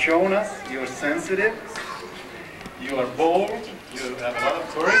you have shown us you're sensitive, you are bold, you have a lot of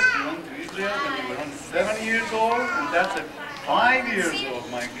courage. You went to Israel when you were only 7 years old, and that's at 5 years old,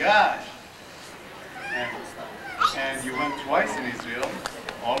 my gosh. And you went twice in Israel,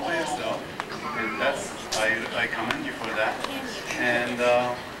 all by yourself. And that's, I commend you for that. And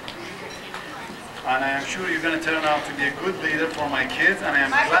I am sure you're going to turn out to be a good leader for my kids, and I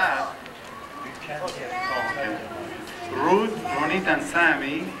am glad. Ruth, Ronit, and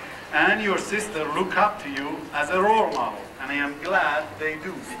Sammy, and your sister look up to you as a role model, and I am glad they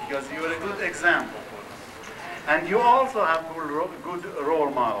do, because you are a good example for them. And you also have good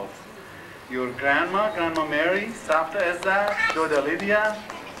role models. Your Grandma Mary, Sapta Ezra, Doda Lydia,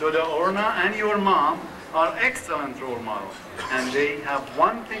 Doda Orna, and your mom are excellent role models, and they have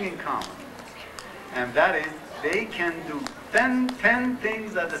one thing in common, and that is they can do 10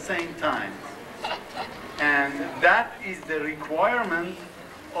 things at the same time. And that is the requirement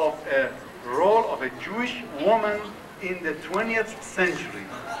of a role of a Jewish woman in the 20th century.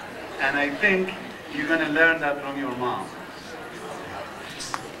 And I think you're going to learn that from your mom.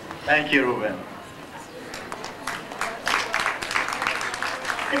 Thank you, Reuben.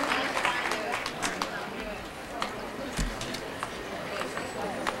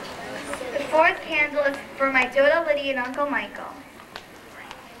 The fourth candle is for my Doda Lydia and Uncle Michael.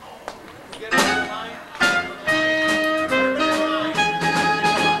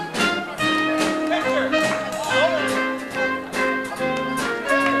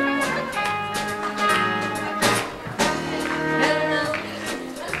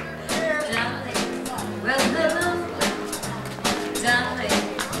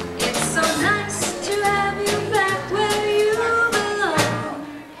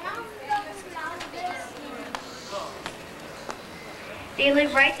 They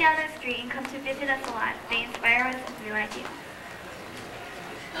live right down the street and come to visit us a lot. They inspire us with new ideas.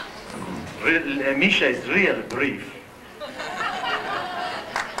 Misha is real brief.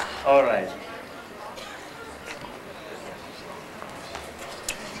 All right.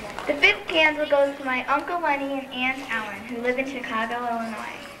 The fifth candle goes to my Uncle Lenny and Aunt Ellen, who live in Chicago,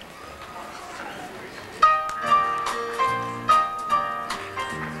 Illinois.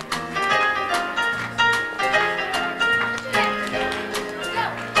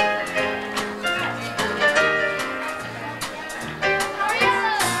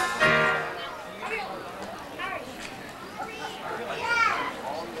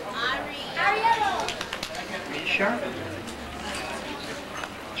 Misha?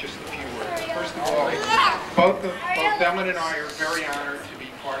 Just a few words. First of all, both Ellen and I are very honored to be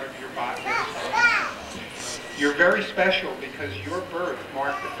part of your body. You're very special because your birth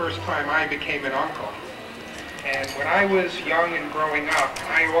marked the first time I became an uncle. And when I was young and growing up,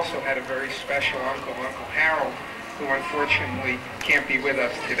 I also had a very special uncle, Uncle Harold, who unfortunately can't be with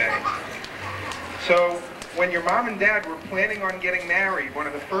us today. So when your mom and dad were planning on getting married, one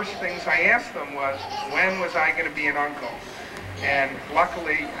of the first things I asked them was, when was I going to be an uncle? And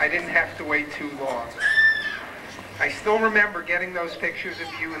luckily, I didn't have to wait too long. I still remember getting those pictures of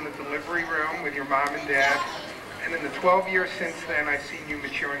you in the delivery room with your mom and dad. And in the 12 years since then, I've seen you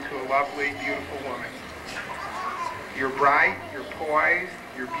mature into a lovely, beautiful woman. You're bright, you're poised,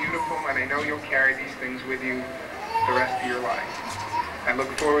 you're beautiful, and I know you'll carry these things with you the rest of your life. I look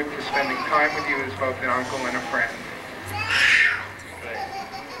forward to spending time with you as both an uncle and a friend.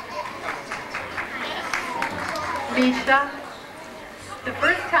 Misha, the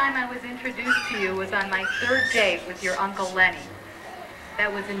first time I was introduced to you was on my third date with your Uncle Lenny.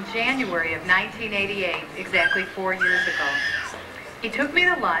 That was in January of 1988, exactly 4 years ago. He took me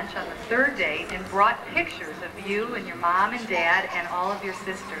to lunch on the third date and brought pictures of you and your mom and dad and all of your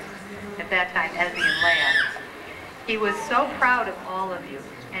sisters, at that time Ezzy and Leah. He was so proud of all of you,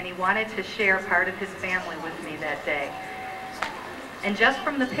 and he wanted to share part of his family with me that day. And just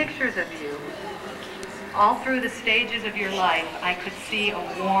from the pictures of you, all through the stages of your life, I could see a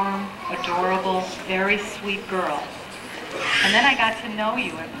warm, adorable, very sweet girl. And then I got to know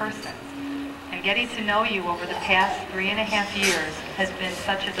you in person. And getting to know you over the past 3.5 years has been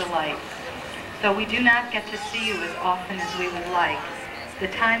such a delight. Though we do not get to see you as often as we would like, the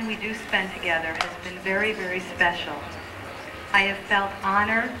time we do spend together has been very, very special. I have felt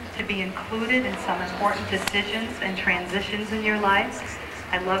honored to be included in some important decisions and transitions in your life.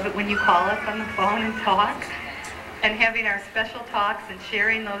 I love it when you call us on the phone and talk. And having our special talks and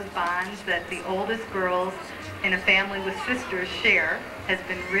sharing those bonds that the oldest girls in a family with sisters share has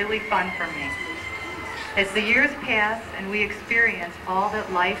been really fun for me. As the years pass and we experience all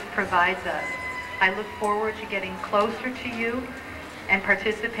that life provides us, I look forward to getting closer to you and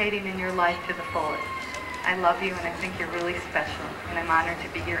participating in your life to the fullest. I love you and I think you're really special, and I'm honored to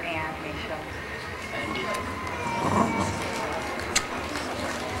be your aunt, Misha.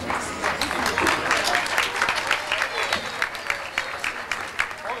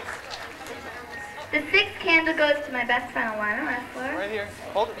 The sixth candle goes to my best friend, Alana Wrestler, Right here.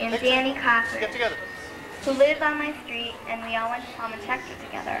 Hold it. and Take Danny it. Cochran, Get together. who lives on my street, and we all went to Palm and Checker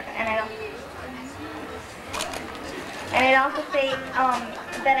together. And I'd also say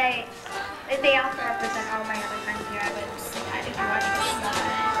that they also represent all my other friends here. I would, if you want to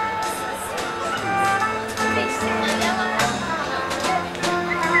get to know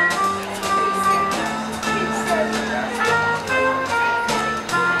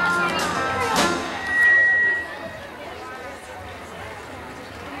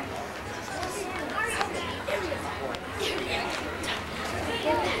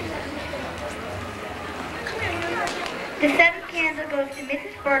The seventh candle goes to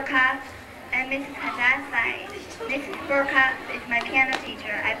Mrs. Burkhoff and Mrs. Hadassai. Mrs. Burkhoff is my piano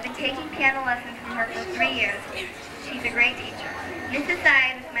teacher. I've been taking piano lessons from her for 3 years. She's a great teacher. Mrs.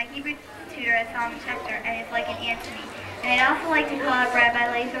 Syed is my Hebrew tutor at Solomon Schechter and is like an aunt to me. And I'd also like to call up Rabbi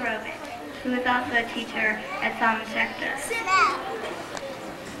Lazarovich, who is also a teacher at Solomon Schechter.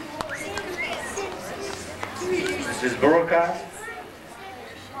 Mrs. Burkhoff,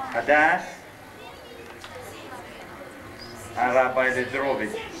 Hadass, and Rabbi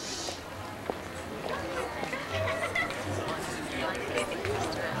Lazarovich.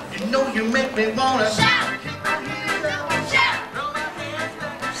 You know you make me wanna shout.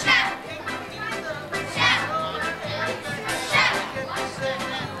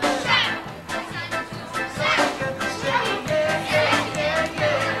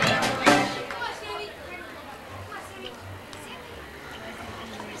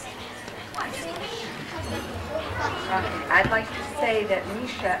 I'd like to say that,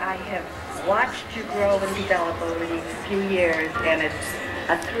 Misha, I have watched you grow and develop over these few years, and it's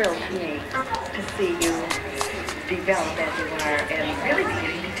a thrill to me to see you develop as you are and really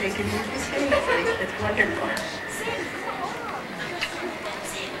beginning to take can use it seriously. It's wonderful.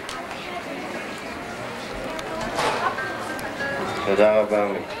 תודה רבה,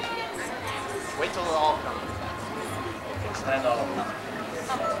 מי. Wait till it all comes. Stand all of them.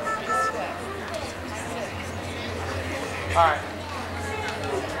 All right.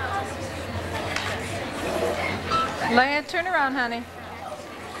 Leia, turn around, honey.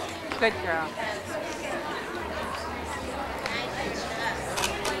 Good girl.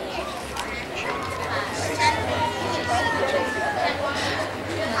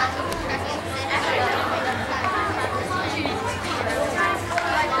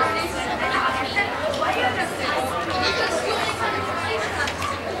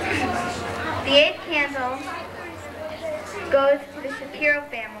 The eighth candle goes to the Shapiro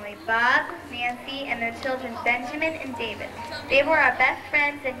family, Bob, Nancy, and their children Benjamin and David. They were our best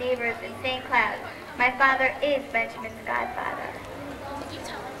friends and neighbors in St. Cloud. My father is Benjamin's godfather.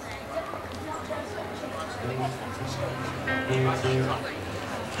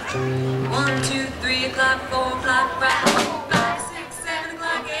 One, 2, 3 o'clock, 4 o'clock, right. 5, 6, 7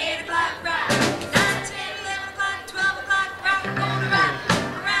 o'clock, 8 o'clock, right. 9, 10, 11 o'clock, 12 o'clock, right. Going right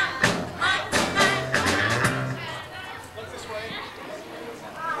around like tonight. Look this way.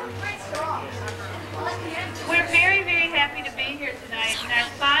 We're very, very happy to be here tonight, and our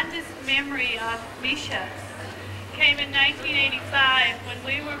fondest memory of Misha came in 1985 when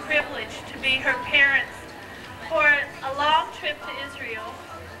we were privileged to be her parents for a long trip to Israel.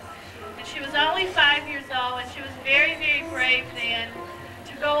 And she was only 5 years old, and she was very, very brave then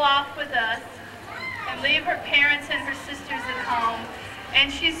to go off with us and leave her parents and her sisters at home.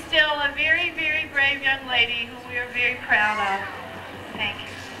 And she's still a very, very brave young lady who we are very proud of. Thank you.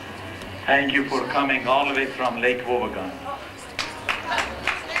 Thank you for coming all the way from Lake Wobegon.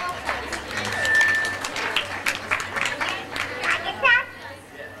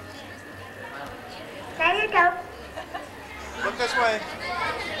 There you go. Look this way.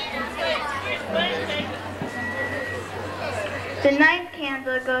 The ninth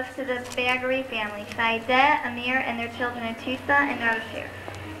candle goes to the Baggery family, Saidet, Amir, and their children Atusa and Radashir.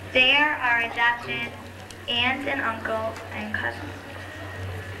 They are our adopted aunt and uncle and cousins.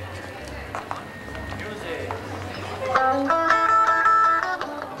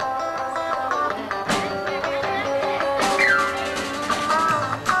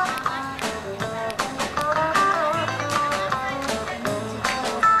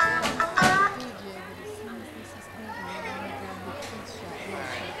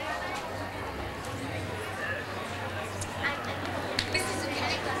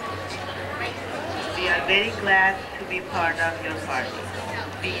 We are very glad to be part of your party.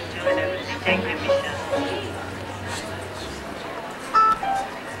 We enjoyed everything. Thank you, Misha.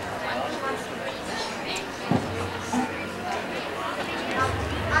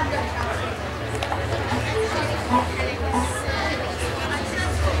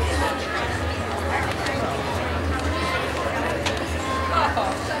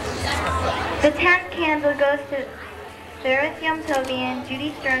 The 10th candle goes to Sarah Yom Tovian,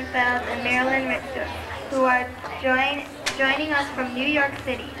 Judy Sternfeld, and Marilyn Richter, who are joining us from New York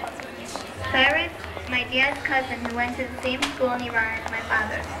City. Cyrus, my dad's cousin, who went to the same school in Iran as my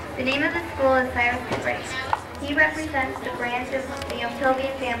father. The name of the school is Cyrus Kibrick. He represents the branch of the Yom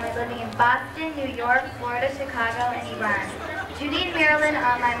Tovian family living in Boston, New York, Florida, Chicago, and Iran. Judy and Marilyn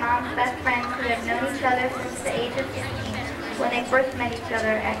are my mom's best friends who have known each other since the age of 16 when they first met each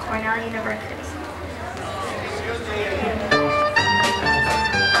other at Cornell University.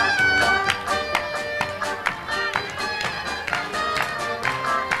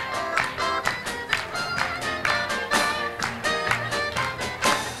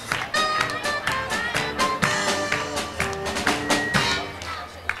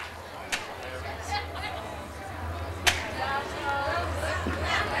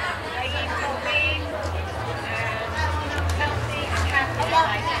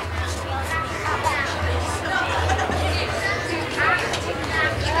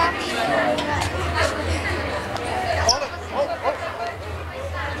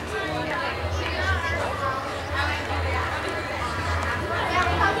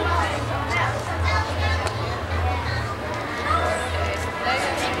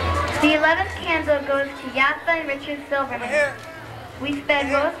 The 11th candle goes to Yaffa and Richard Silverman. We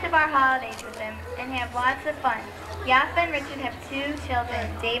spend most of our holidays with them and have lots of fun. Yaffa and Richard have 2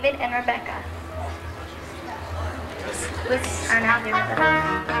 children, David and Rebecca, which are now there with us.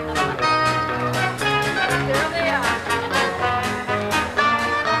 There they are.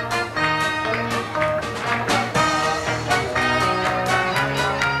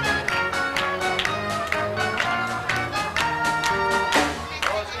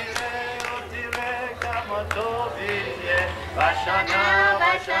 בשנה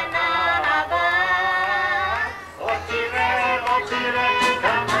הבאה, עוד תראה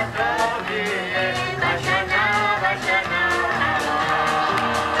כמה טוב יהיה, בשנה הבאה.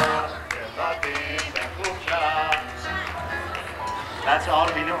 לבבים בחופשה. That's all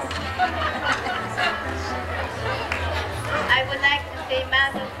we know. I would like to say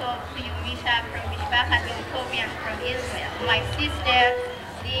Mazel Tov to you, Misha, from Mishpachat Yakovian from Israel. My sister,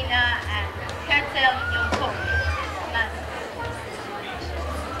 Dina, and Herzl Yokov. Mazel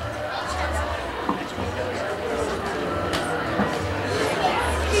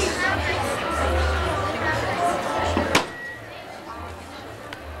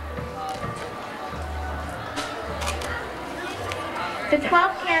The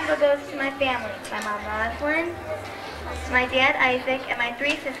 12th candle goes to my family, my mom Rosalind, my dad Isaac, and my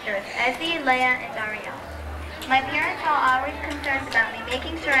 3 sisters, Ezzy, Leah, and Dariel. My parents are always concerned about me,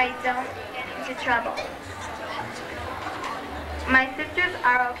 making sure I don't get into trouble. My sisters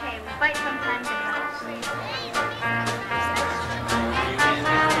are okay. We fight sometimes in the house.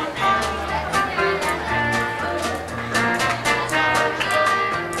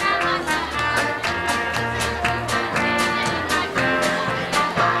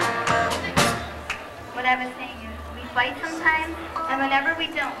 What I was saying is, we fight sometimes, and whenever we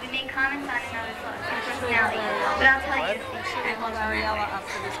don't, we make comments on another's looks and personality. But I'll tell you a secret. I love Ariella up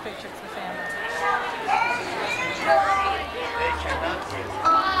for this picture for the family.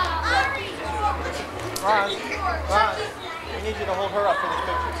 Ron, we need you to hold her up for this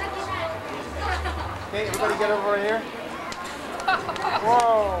picture. Okay, everybody get over here.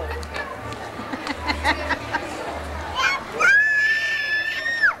 Whoa.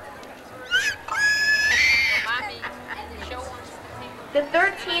 The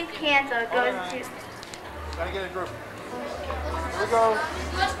 13th candle goes to... Gotta get a group. Here we go.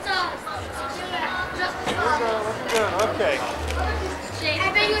 Okay.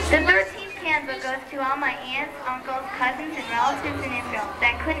 The 13th candle goes to all my aunts, uncles, cousins, and relatives in Israel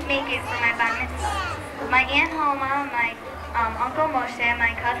that couldn't make it for my bar mitzvah. My aunt Homa, my uncle Moshe,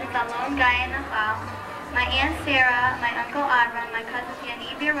 my cousins Alon, Guy, and Nachal, my aunt Sarah, my uncle Avram, my cousins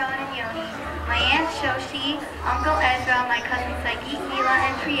Yaniv, Yaron, and Yoni, my aunt Shoshi, uncle Ezra, my cousins Sagit, Mila,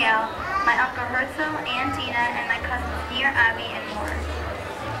 and Triel, my uncle Herzl, Aunt Dina, and my cousins Nir, Avi, and more.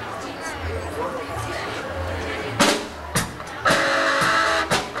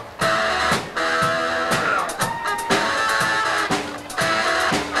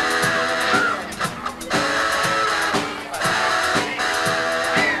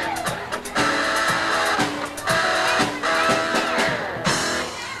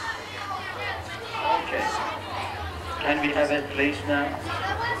 Can we have it please now?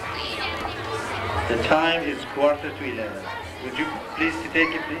 The time is 11:15. Would you please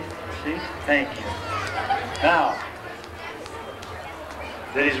take it, please? Thank you. Now,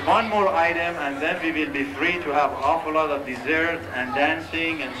 there is one more item, and then we will be free to have an awful lot of dessert and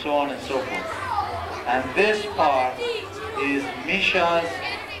dancing and so on and so forth. And this part is Misha's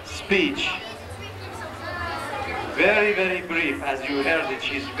speech. Very, very brief, as you heard it.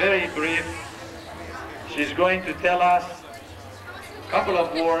 She's very brief. She's going to tell us a couple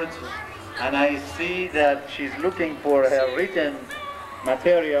of words, and I see that she's looking for her written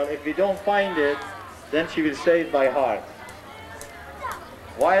material. If we don't find it, then she will say it by heart.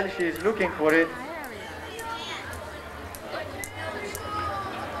 While she's looking for it,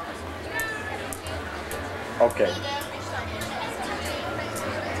 okay.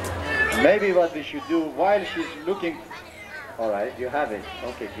 Maybe what we should do while she's looking, all right, you have it.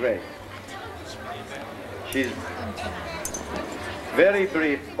 Okay, great. She's very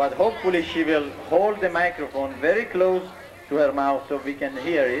brief, but hopefully she will hold the microphone very close to her mouth so we can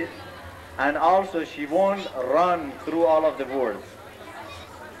hear it. And also she won't run through all of the words.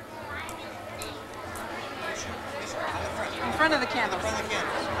 In front of the candle.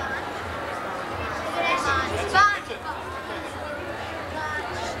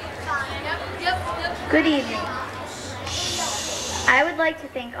 Good evening. I would like to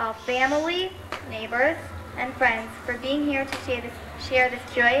thank all family, neighbors, and friends for being here to share this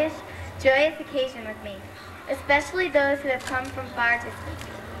joyous occasion with me, especially those who have come from far distance.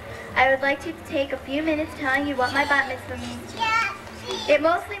 I would like to take a few minutes telling you what my bat mitzvah means to me. It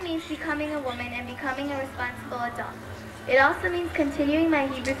mostly means becoming a woman and becoming a responsible adult. It also means continuing my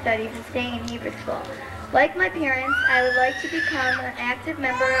Hebrew studies and staying in Hebrew school. Like my parents, I would like to become an active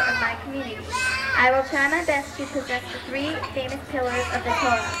member of my community. I will try my best to possess the 3 famous pillars of the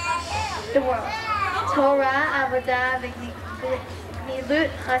Torah, the world: Torah, Avodah, Gemilut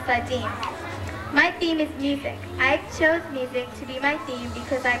Chasadim. My theme is music. I chose music to be my theme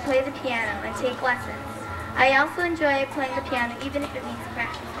because I play the piano and take lessons. I also enjoy playing the piano, even if it means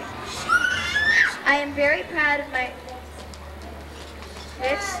practicing. I am very proud of my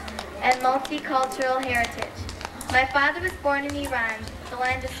rich and multicultural heritage. My father was born in Iran, the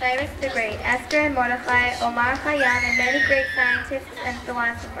land of Cyrus the Great, Esther and Mordechai, Omar Khayyam, and many great scientists and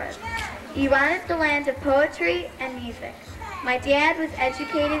philosophers. Iran is the land of poetry and music. My dad was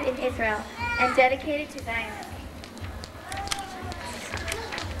educated in Israel and dedicated to Zionism.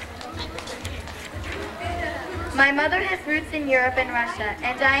 My mother has roots in Europe and Russia,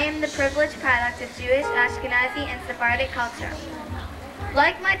 and I am the privileged product of Jewish, Ashkenazi, and Sephardic culture.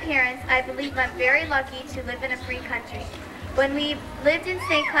 Like my parents, I believe I'm very lucky to live in a free country. When we lived in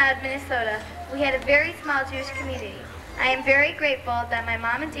St. Cloud, Minnesota, we had a very small Jewish community. I am very grateful that my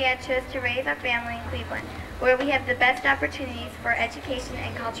mom and dad chose to raise our family in Cleveland, where we have the best opportunities for education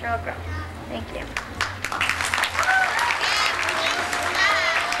and cultural growth. Thank you.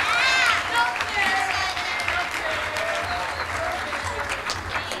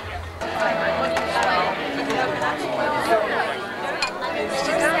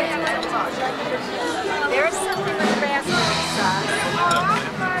 There is something with raspberry sauce.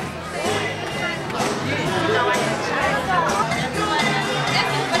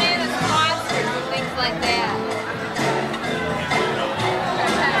 That's banana concerts and things like that.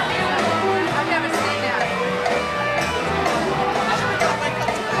 I've never seen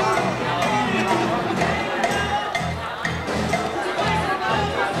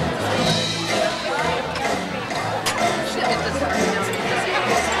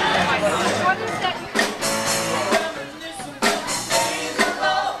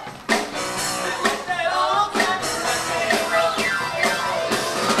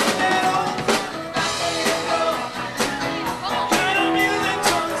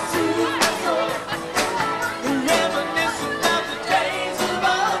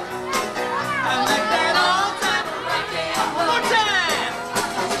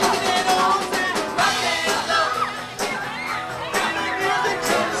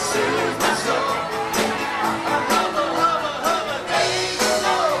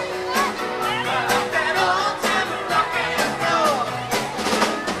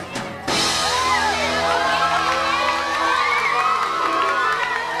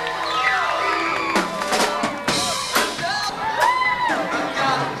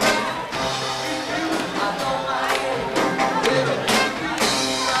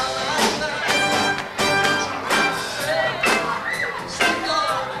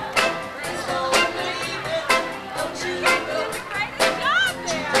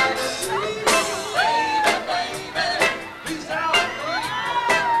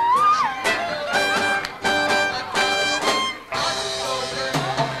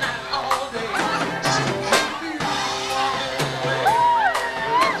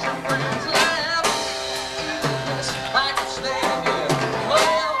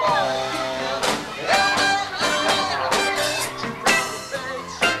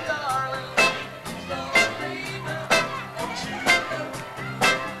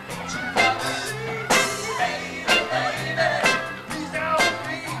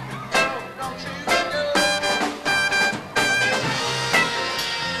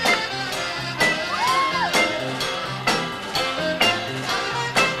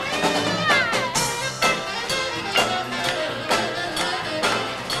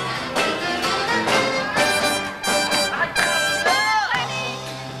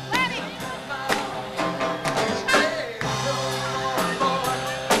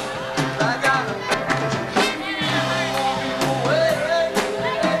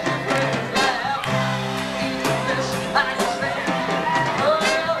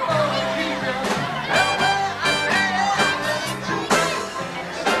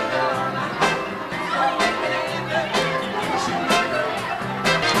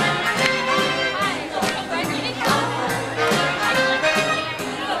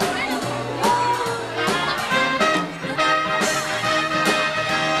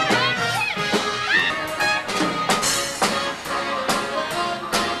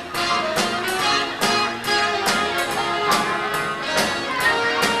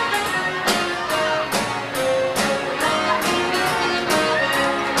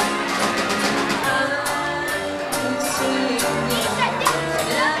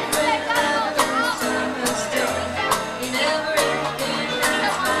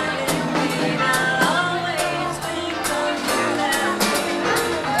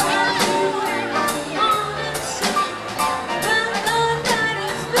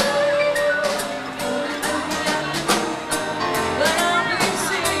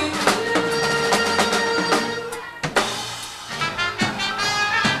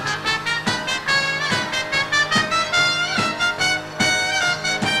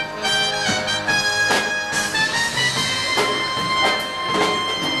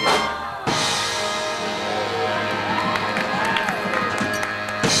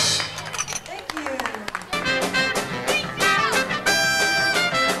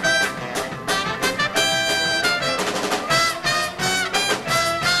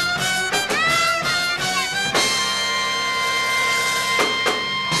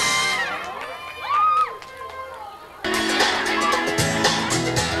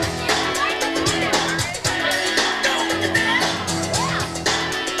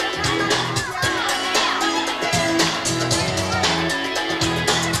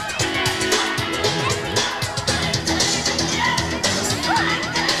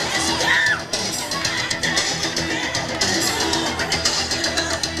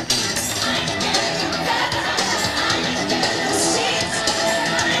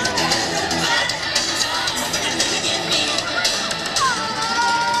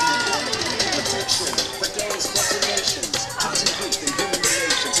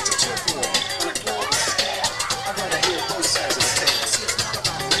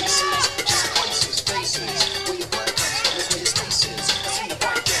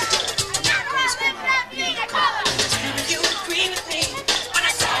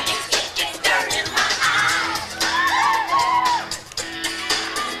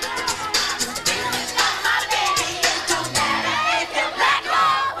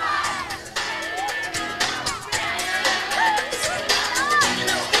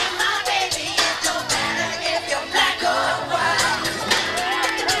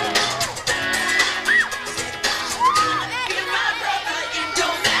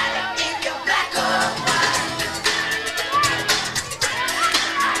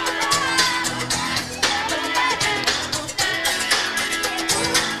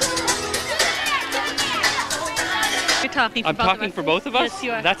talking for I'm both talking of us. for both of us? Yes,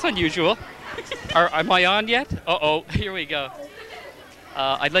 you are. That's unusual. Am I on yet? Uh-oh, here we go.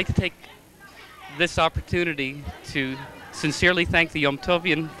 I'd like to take this opportunity to sincerely thank the Yom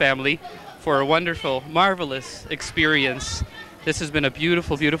Tovian family for a wonderful, marvelous experience. This has been a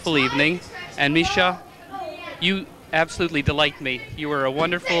beautiful, beautiful evening. And Misha, you absolutely delight me. You were a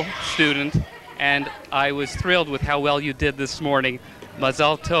wonderful student, and I was thrilled with how well you did this morning.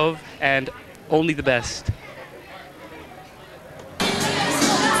 Mazal Tov, and only the best.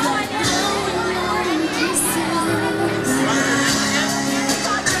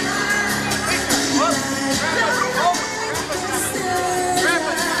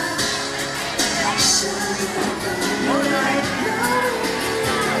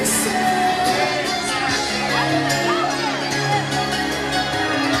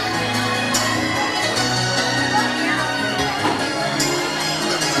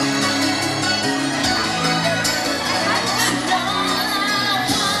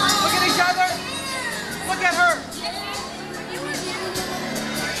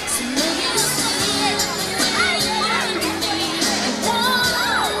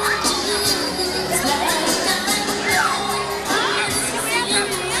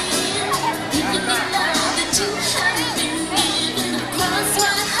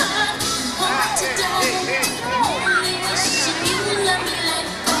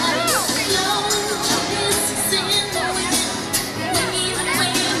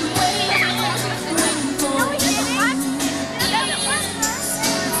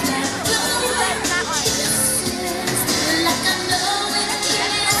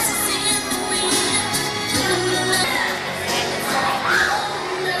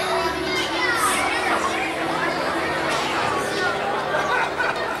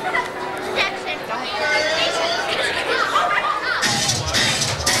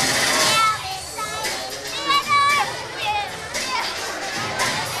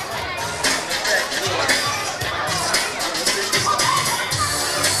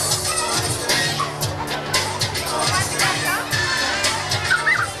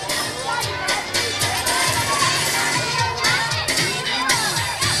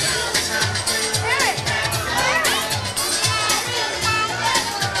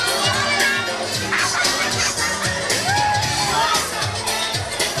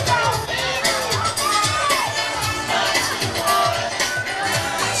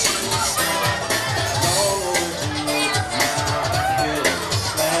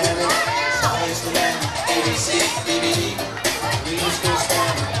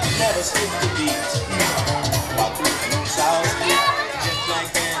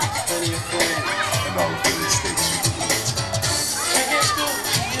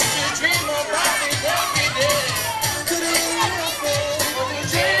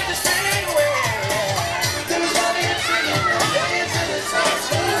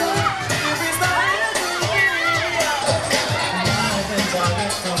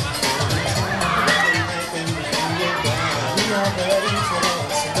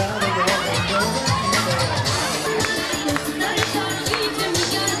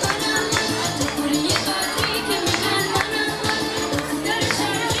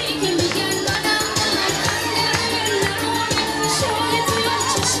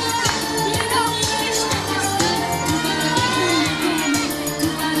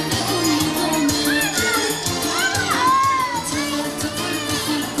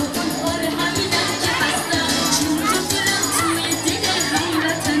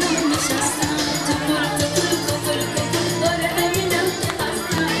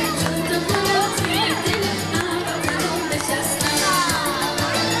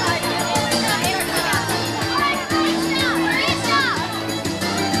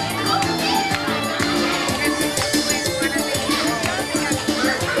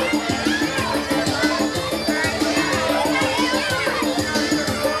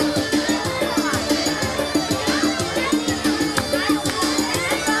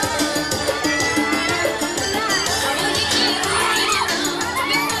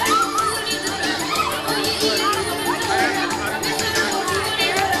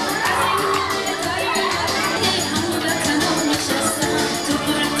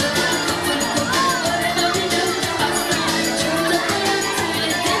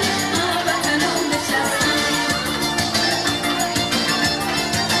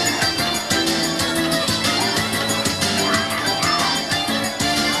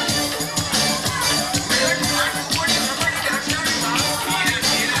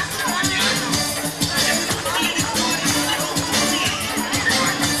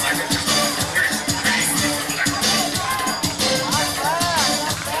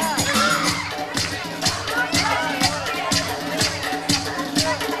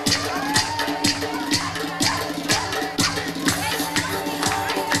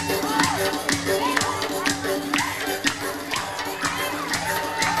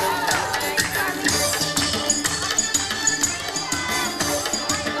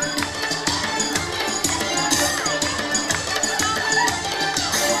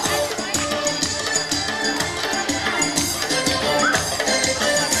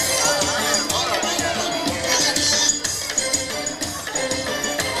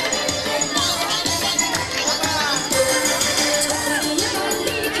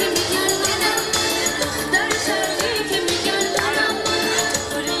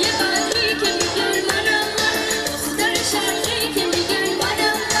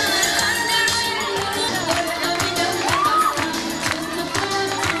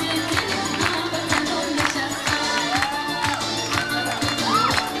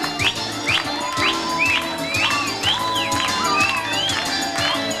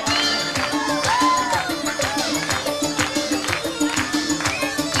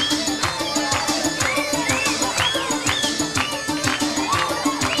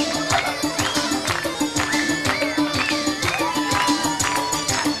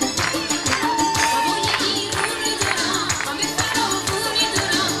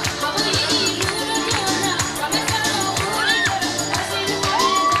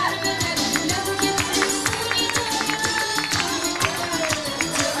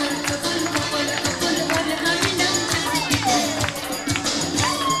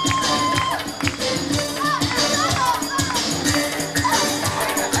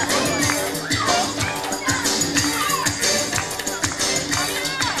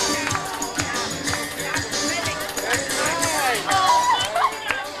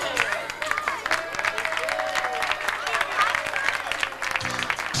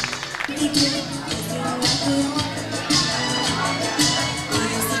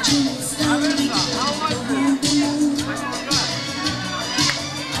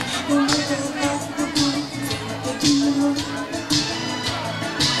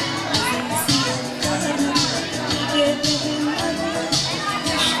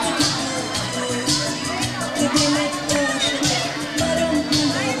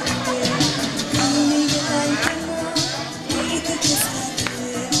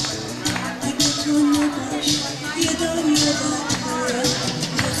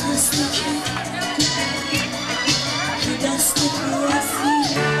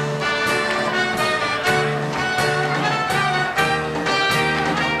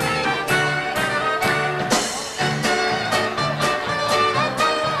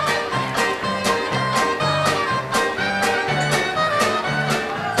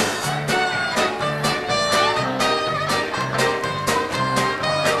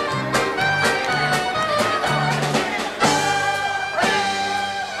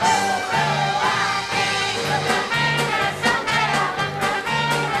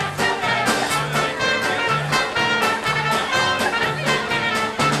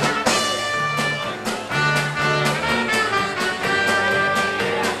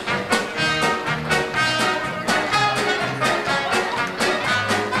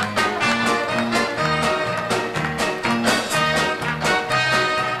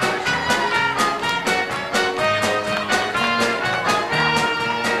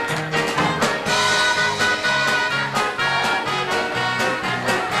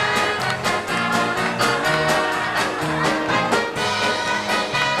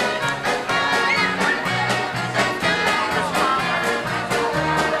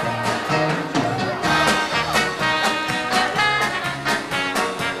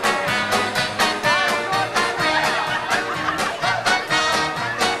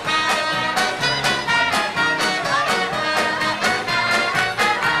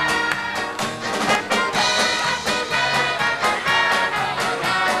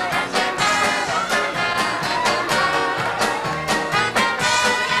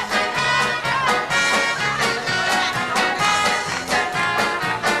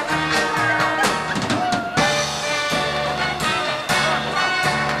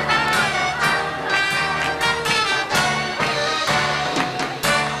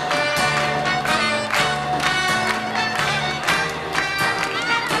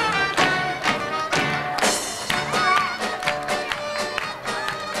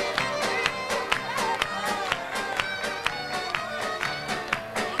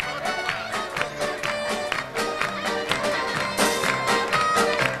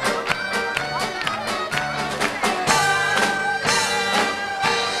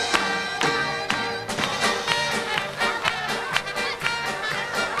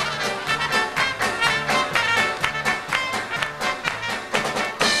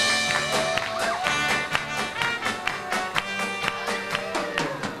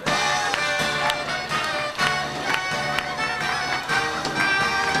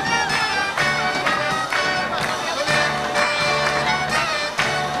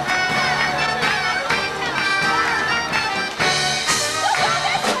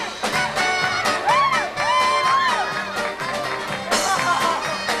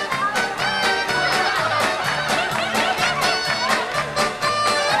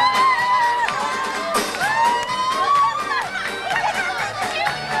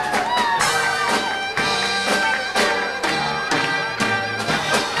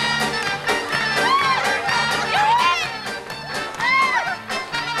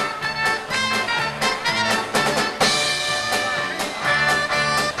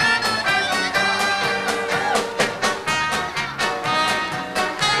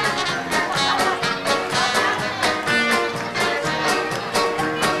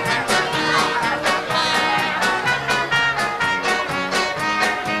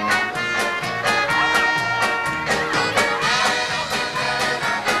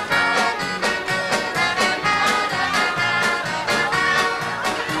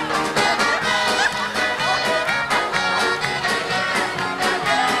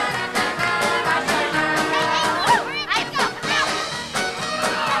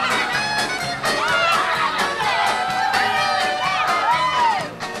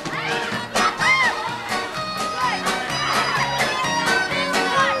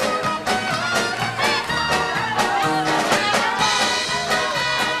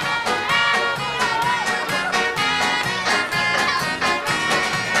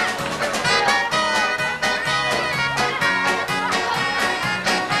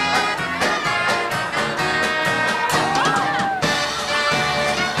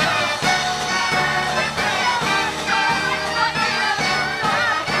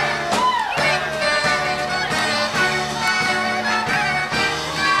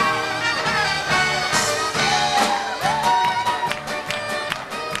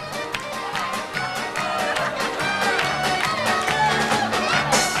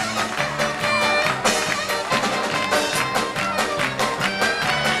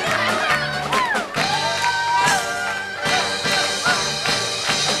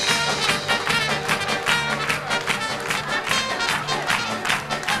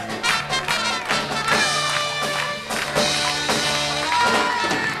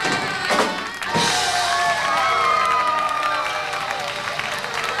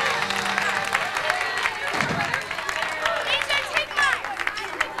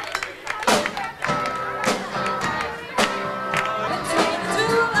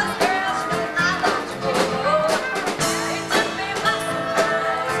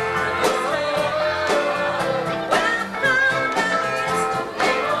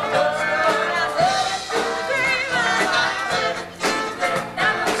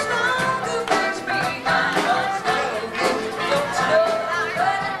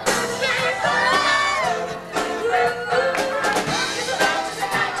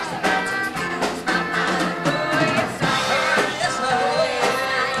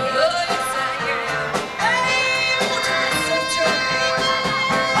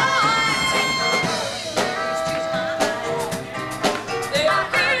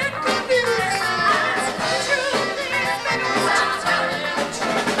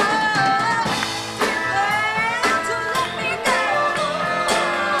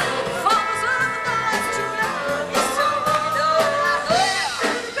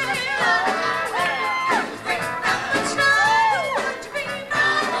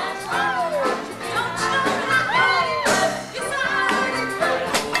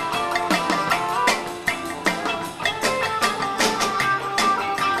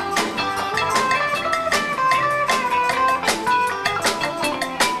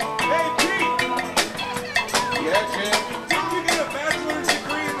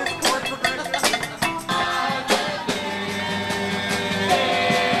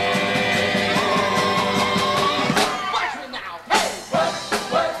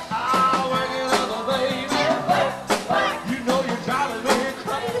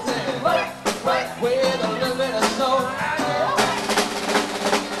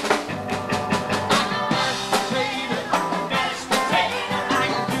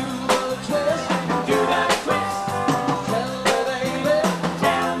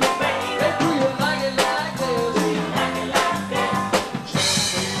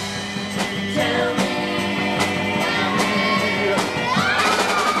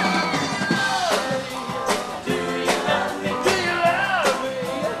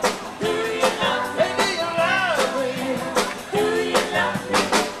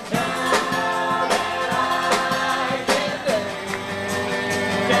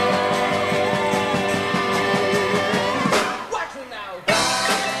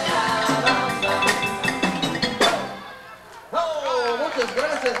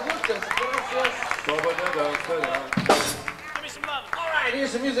 hear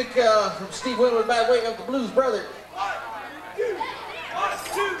some music from Steve Winwood by way of the Blues Brothers.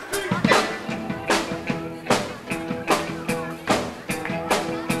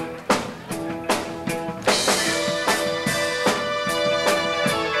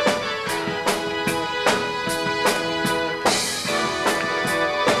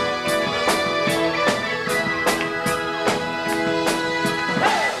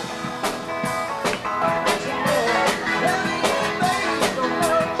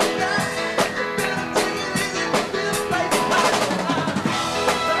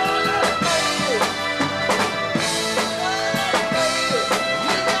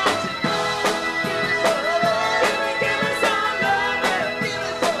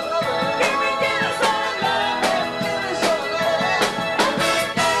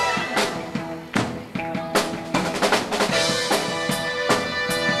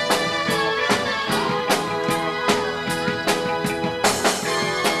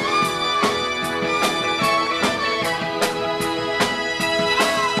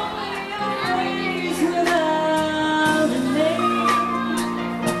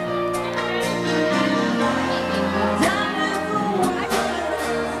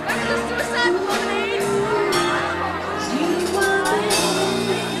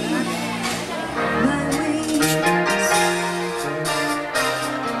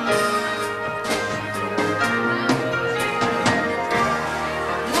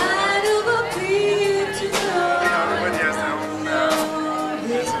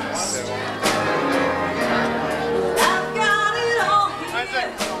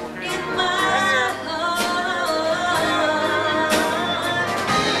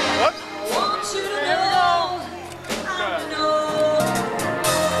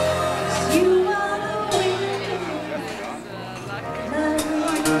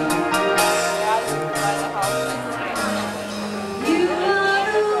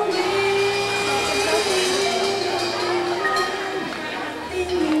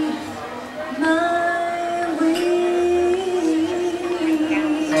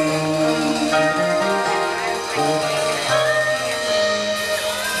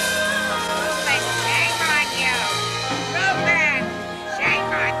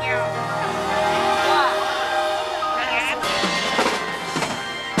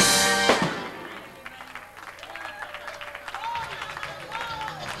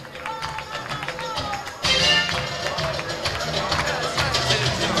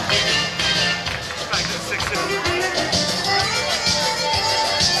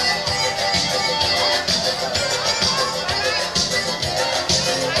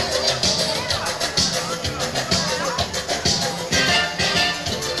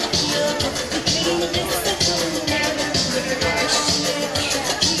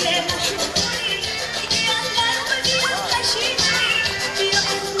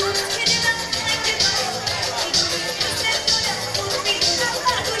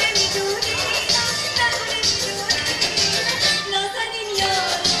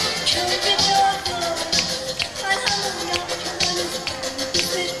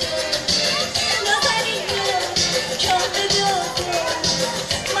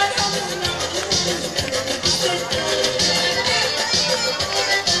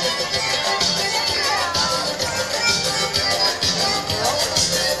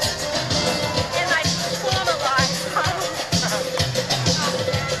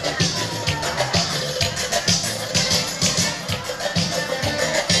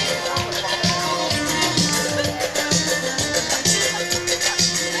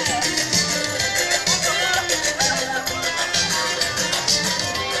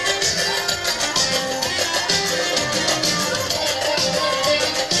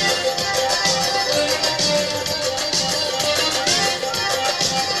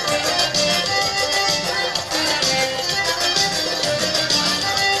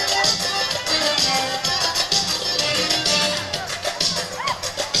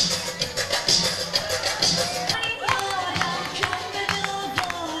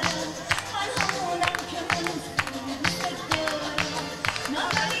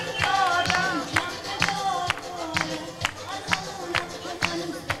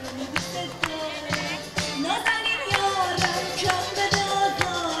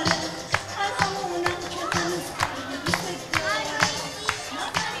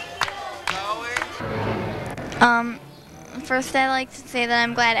 First I'd like to say that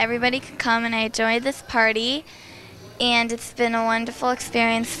I'm glad everybody could come and I enjoyed this party and it's been a wonderful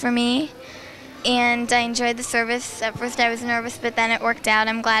experience for me and I enjoyed the service. At first I was nervous but then it worked out.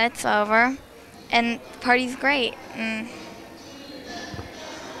 I'm glad it's over and the party's great.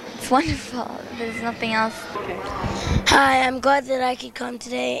 It's wonderful. There's nothing else. Hi, I'm glad that I could come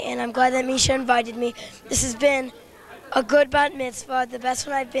today, and I'm glad that Misha invited me. This has been a good bat mitzvah, the best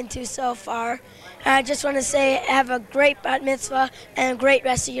one I've been to so far. And I just want to say have a great bat mitzvah and a great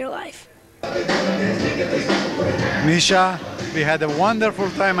rest of your life. Misha, we had a wonderful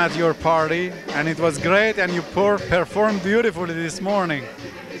time at your party, and it was great, and you performed beautifully this morning.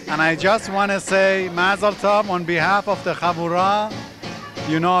 And I just want to say Mazel Tov on behalf of the Chavura.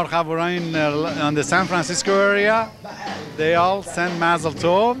 You know our Chavura in the San Francisco area. They all send Mazel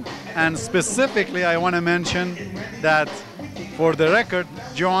Tov. And specifically, I want to mention that, for the record,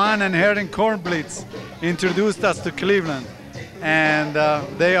 Joanne and Herring Kornblitz introduced us to Cleveland. And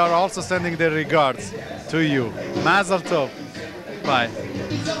they are also sending their regards to you. Mazel Tov. Bye.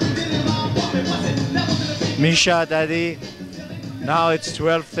 Misha, Daddy, now it's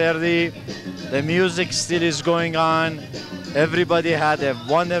 12:30. The music still is going on. Everybody had a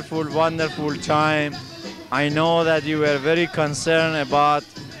wonderful, wonderful time. I know that you were very concerned about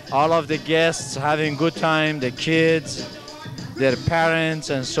all of the guests having good time, the kids, their parents,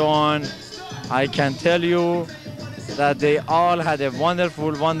 and so on. I can tell you that they all had a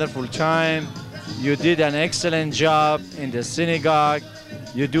wonderful, wonderful time. You did an excellent job in the synagogue.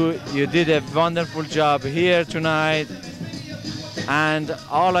 You did a wonderful job here tonight. And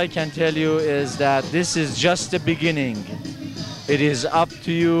all I can tell you is that this is just the beginning. It is up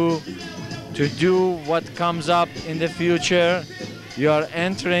to you to do what comes up in the future. You are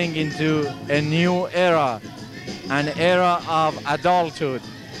entering into a new era, an era of adulthood,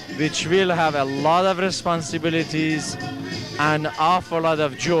 which will have a lot of responsibilities and an awful lot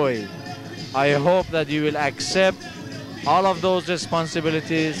of joy. I hope that you will accept all of those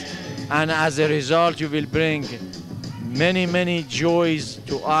responsibilities, and as a result you will bring many, many joys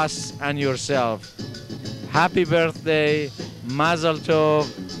to us and yourself. Happy birthday, Mazel Tov,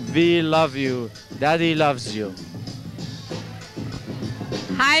 we love you, Daddy loves you.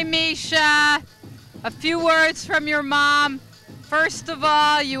 Hi, Misha. A few words from your mom. First of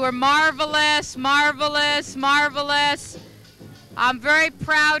all, you were marvelous, marvelous, marvelous. I'm very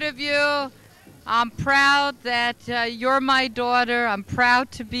proud of you. I'm proud that you're my daughter. I'm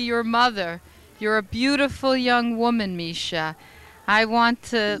proud to be your mother. You're a beautiful young woman, Misha. I want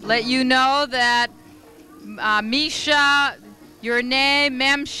to let you know that Misha, your name,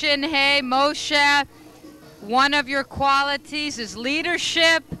 Mem Shin He Moshe, one of your qualities is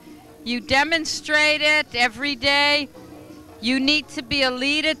leadership. You demonstrate it every day. You need to be a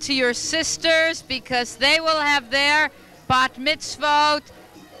leader to your sisters because they will have their bat mitzvot.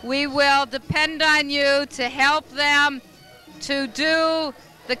 We will depend on you to help them to do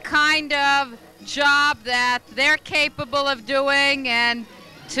the kind of job that they're capable of doing and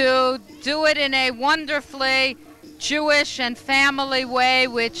to do it in a wonderfully Jewish and family way,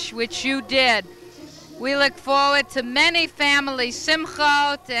 which you did. We look forward to many family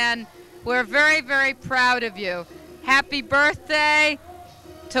simchot, and we're very, very proud of you. Happy birthday.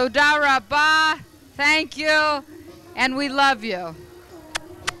 Toda Rabbah. Thank you. And we love you.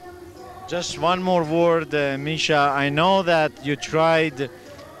 Just one more word, Misha. I know that you tried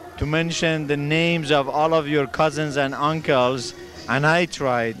to mention the names of all of your cousins and uncles, and I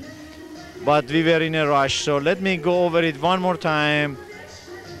tried, but we were in a rush. So let me go over it one more time.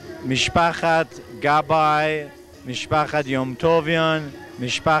 Mishpachat Gabay, Mishpachat Yom Tovian,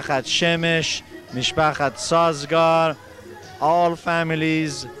 Mishpachat Shemesh, Mishpachat Sazgar, all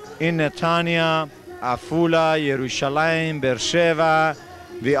families in Netanya, Afula, Yerushalayim, Beersheva.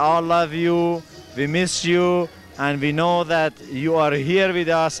 We all love you, we miss you, and we know that you are here with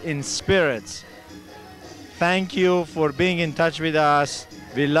us in spirit. Thank you for being in touch with us.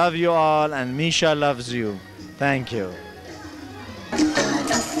 We love you all, and Misha loves you. Thank you.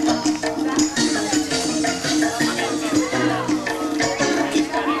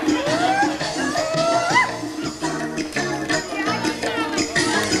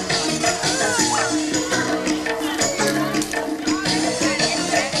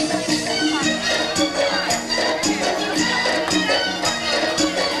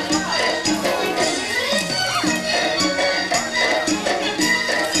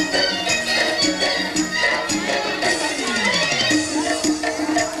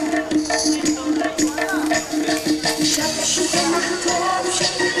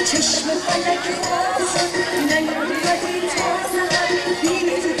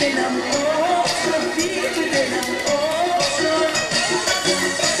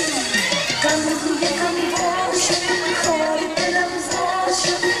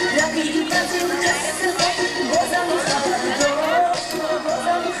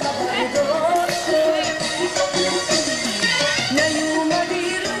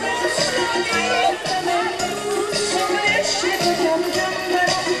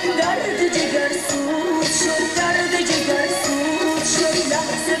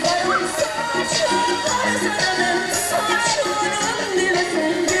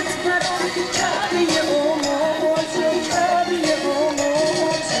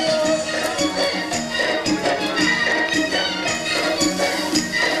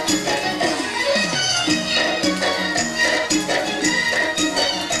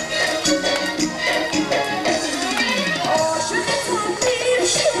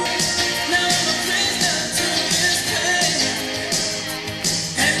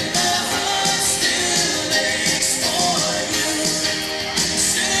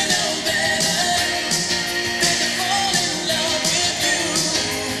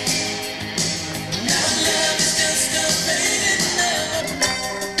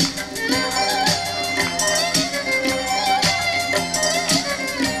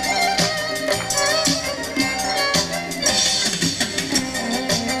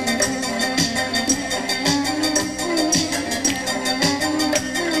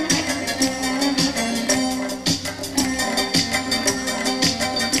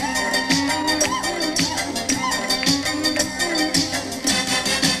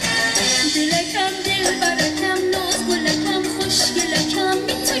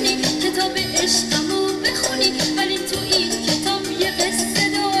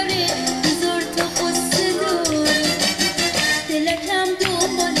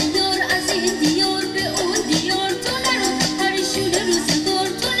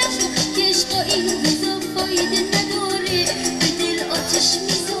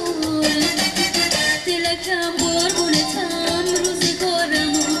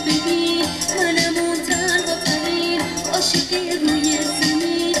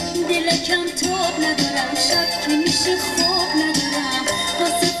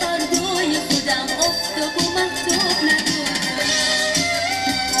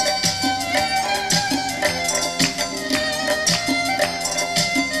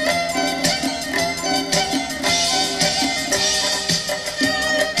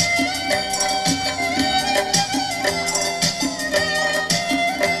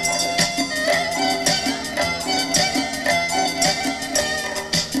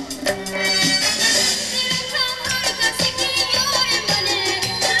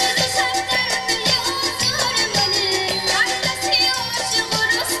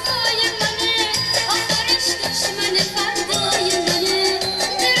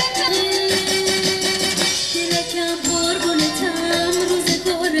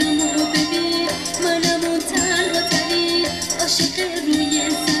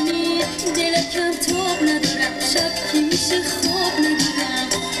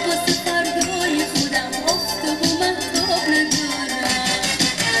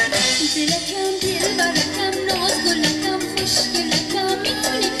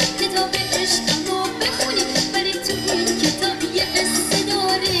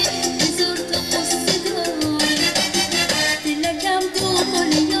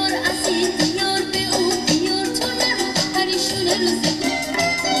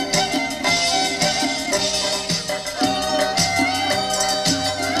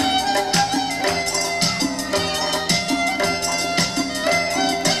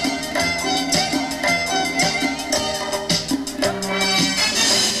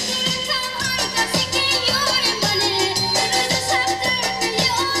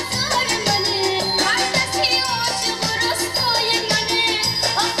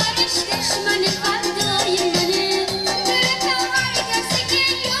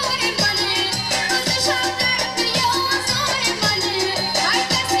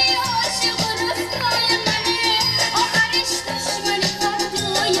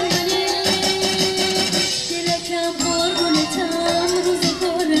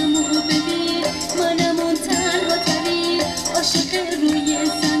 عاشق روی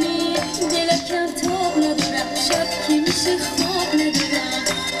زمین دلکم تاب ندارم شب که میشه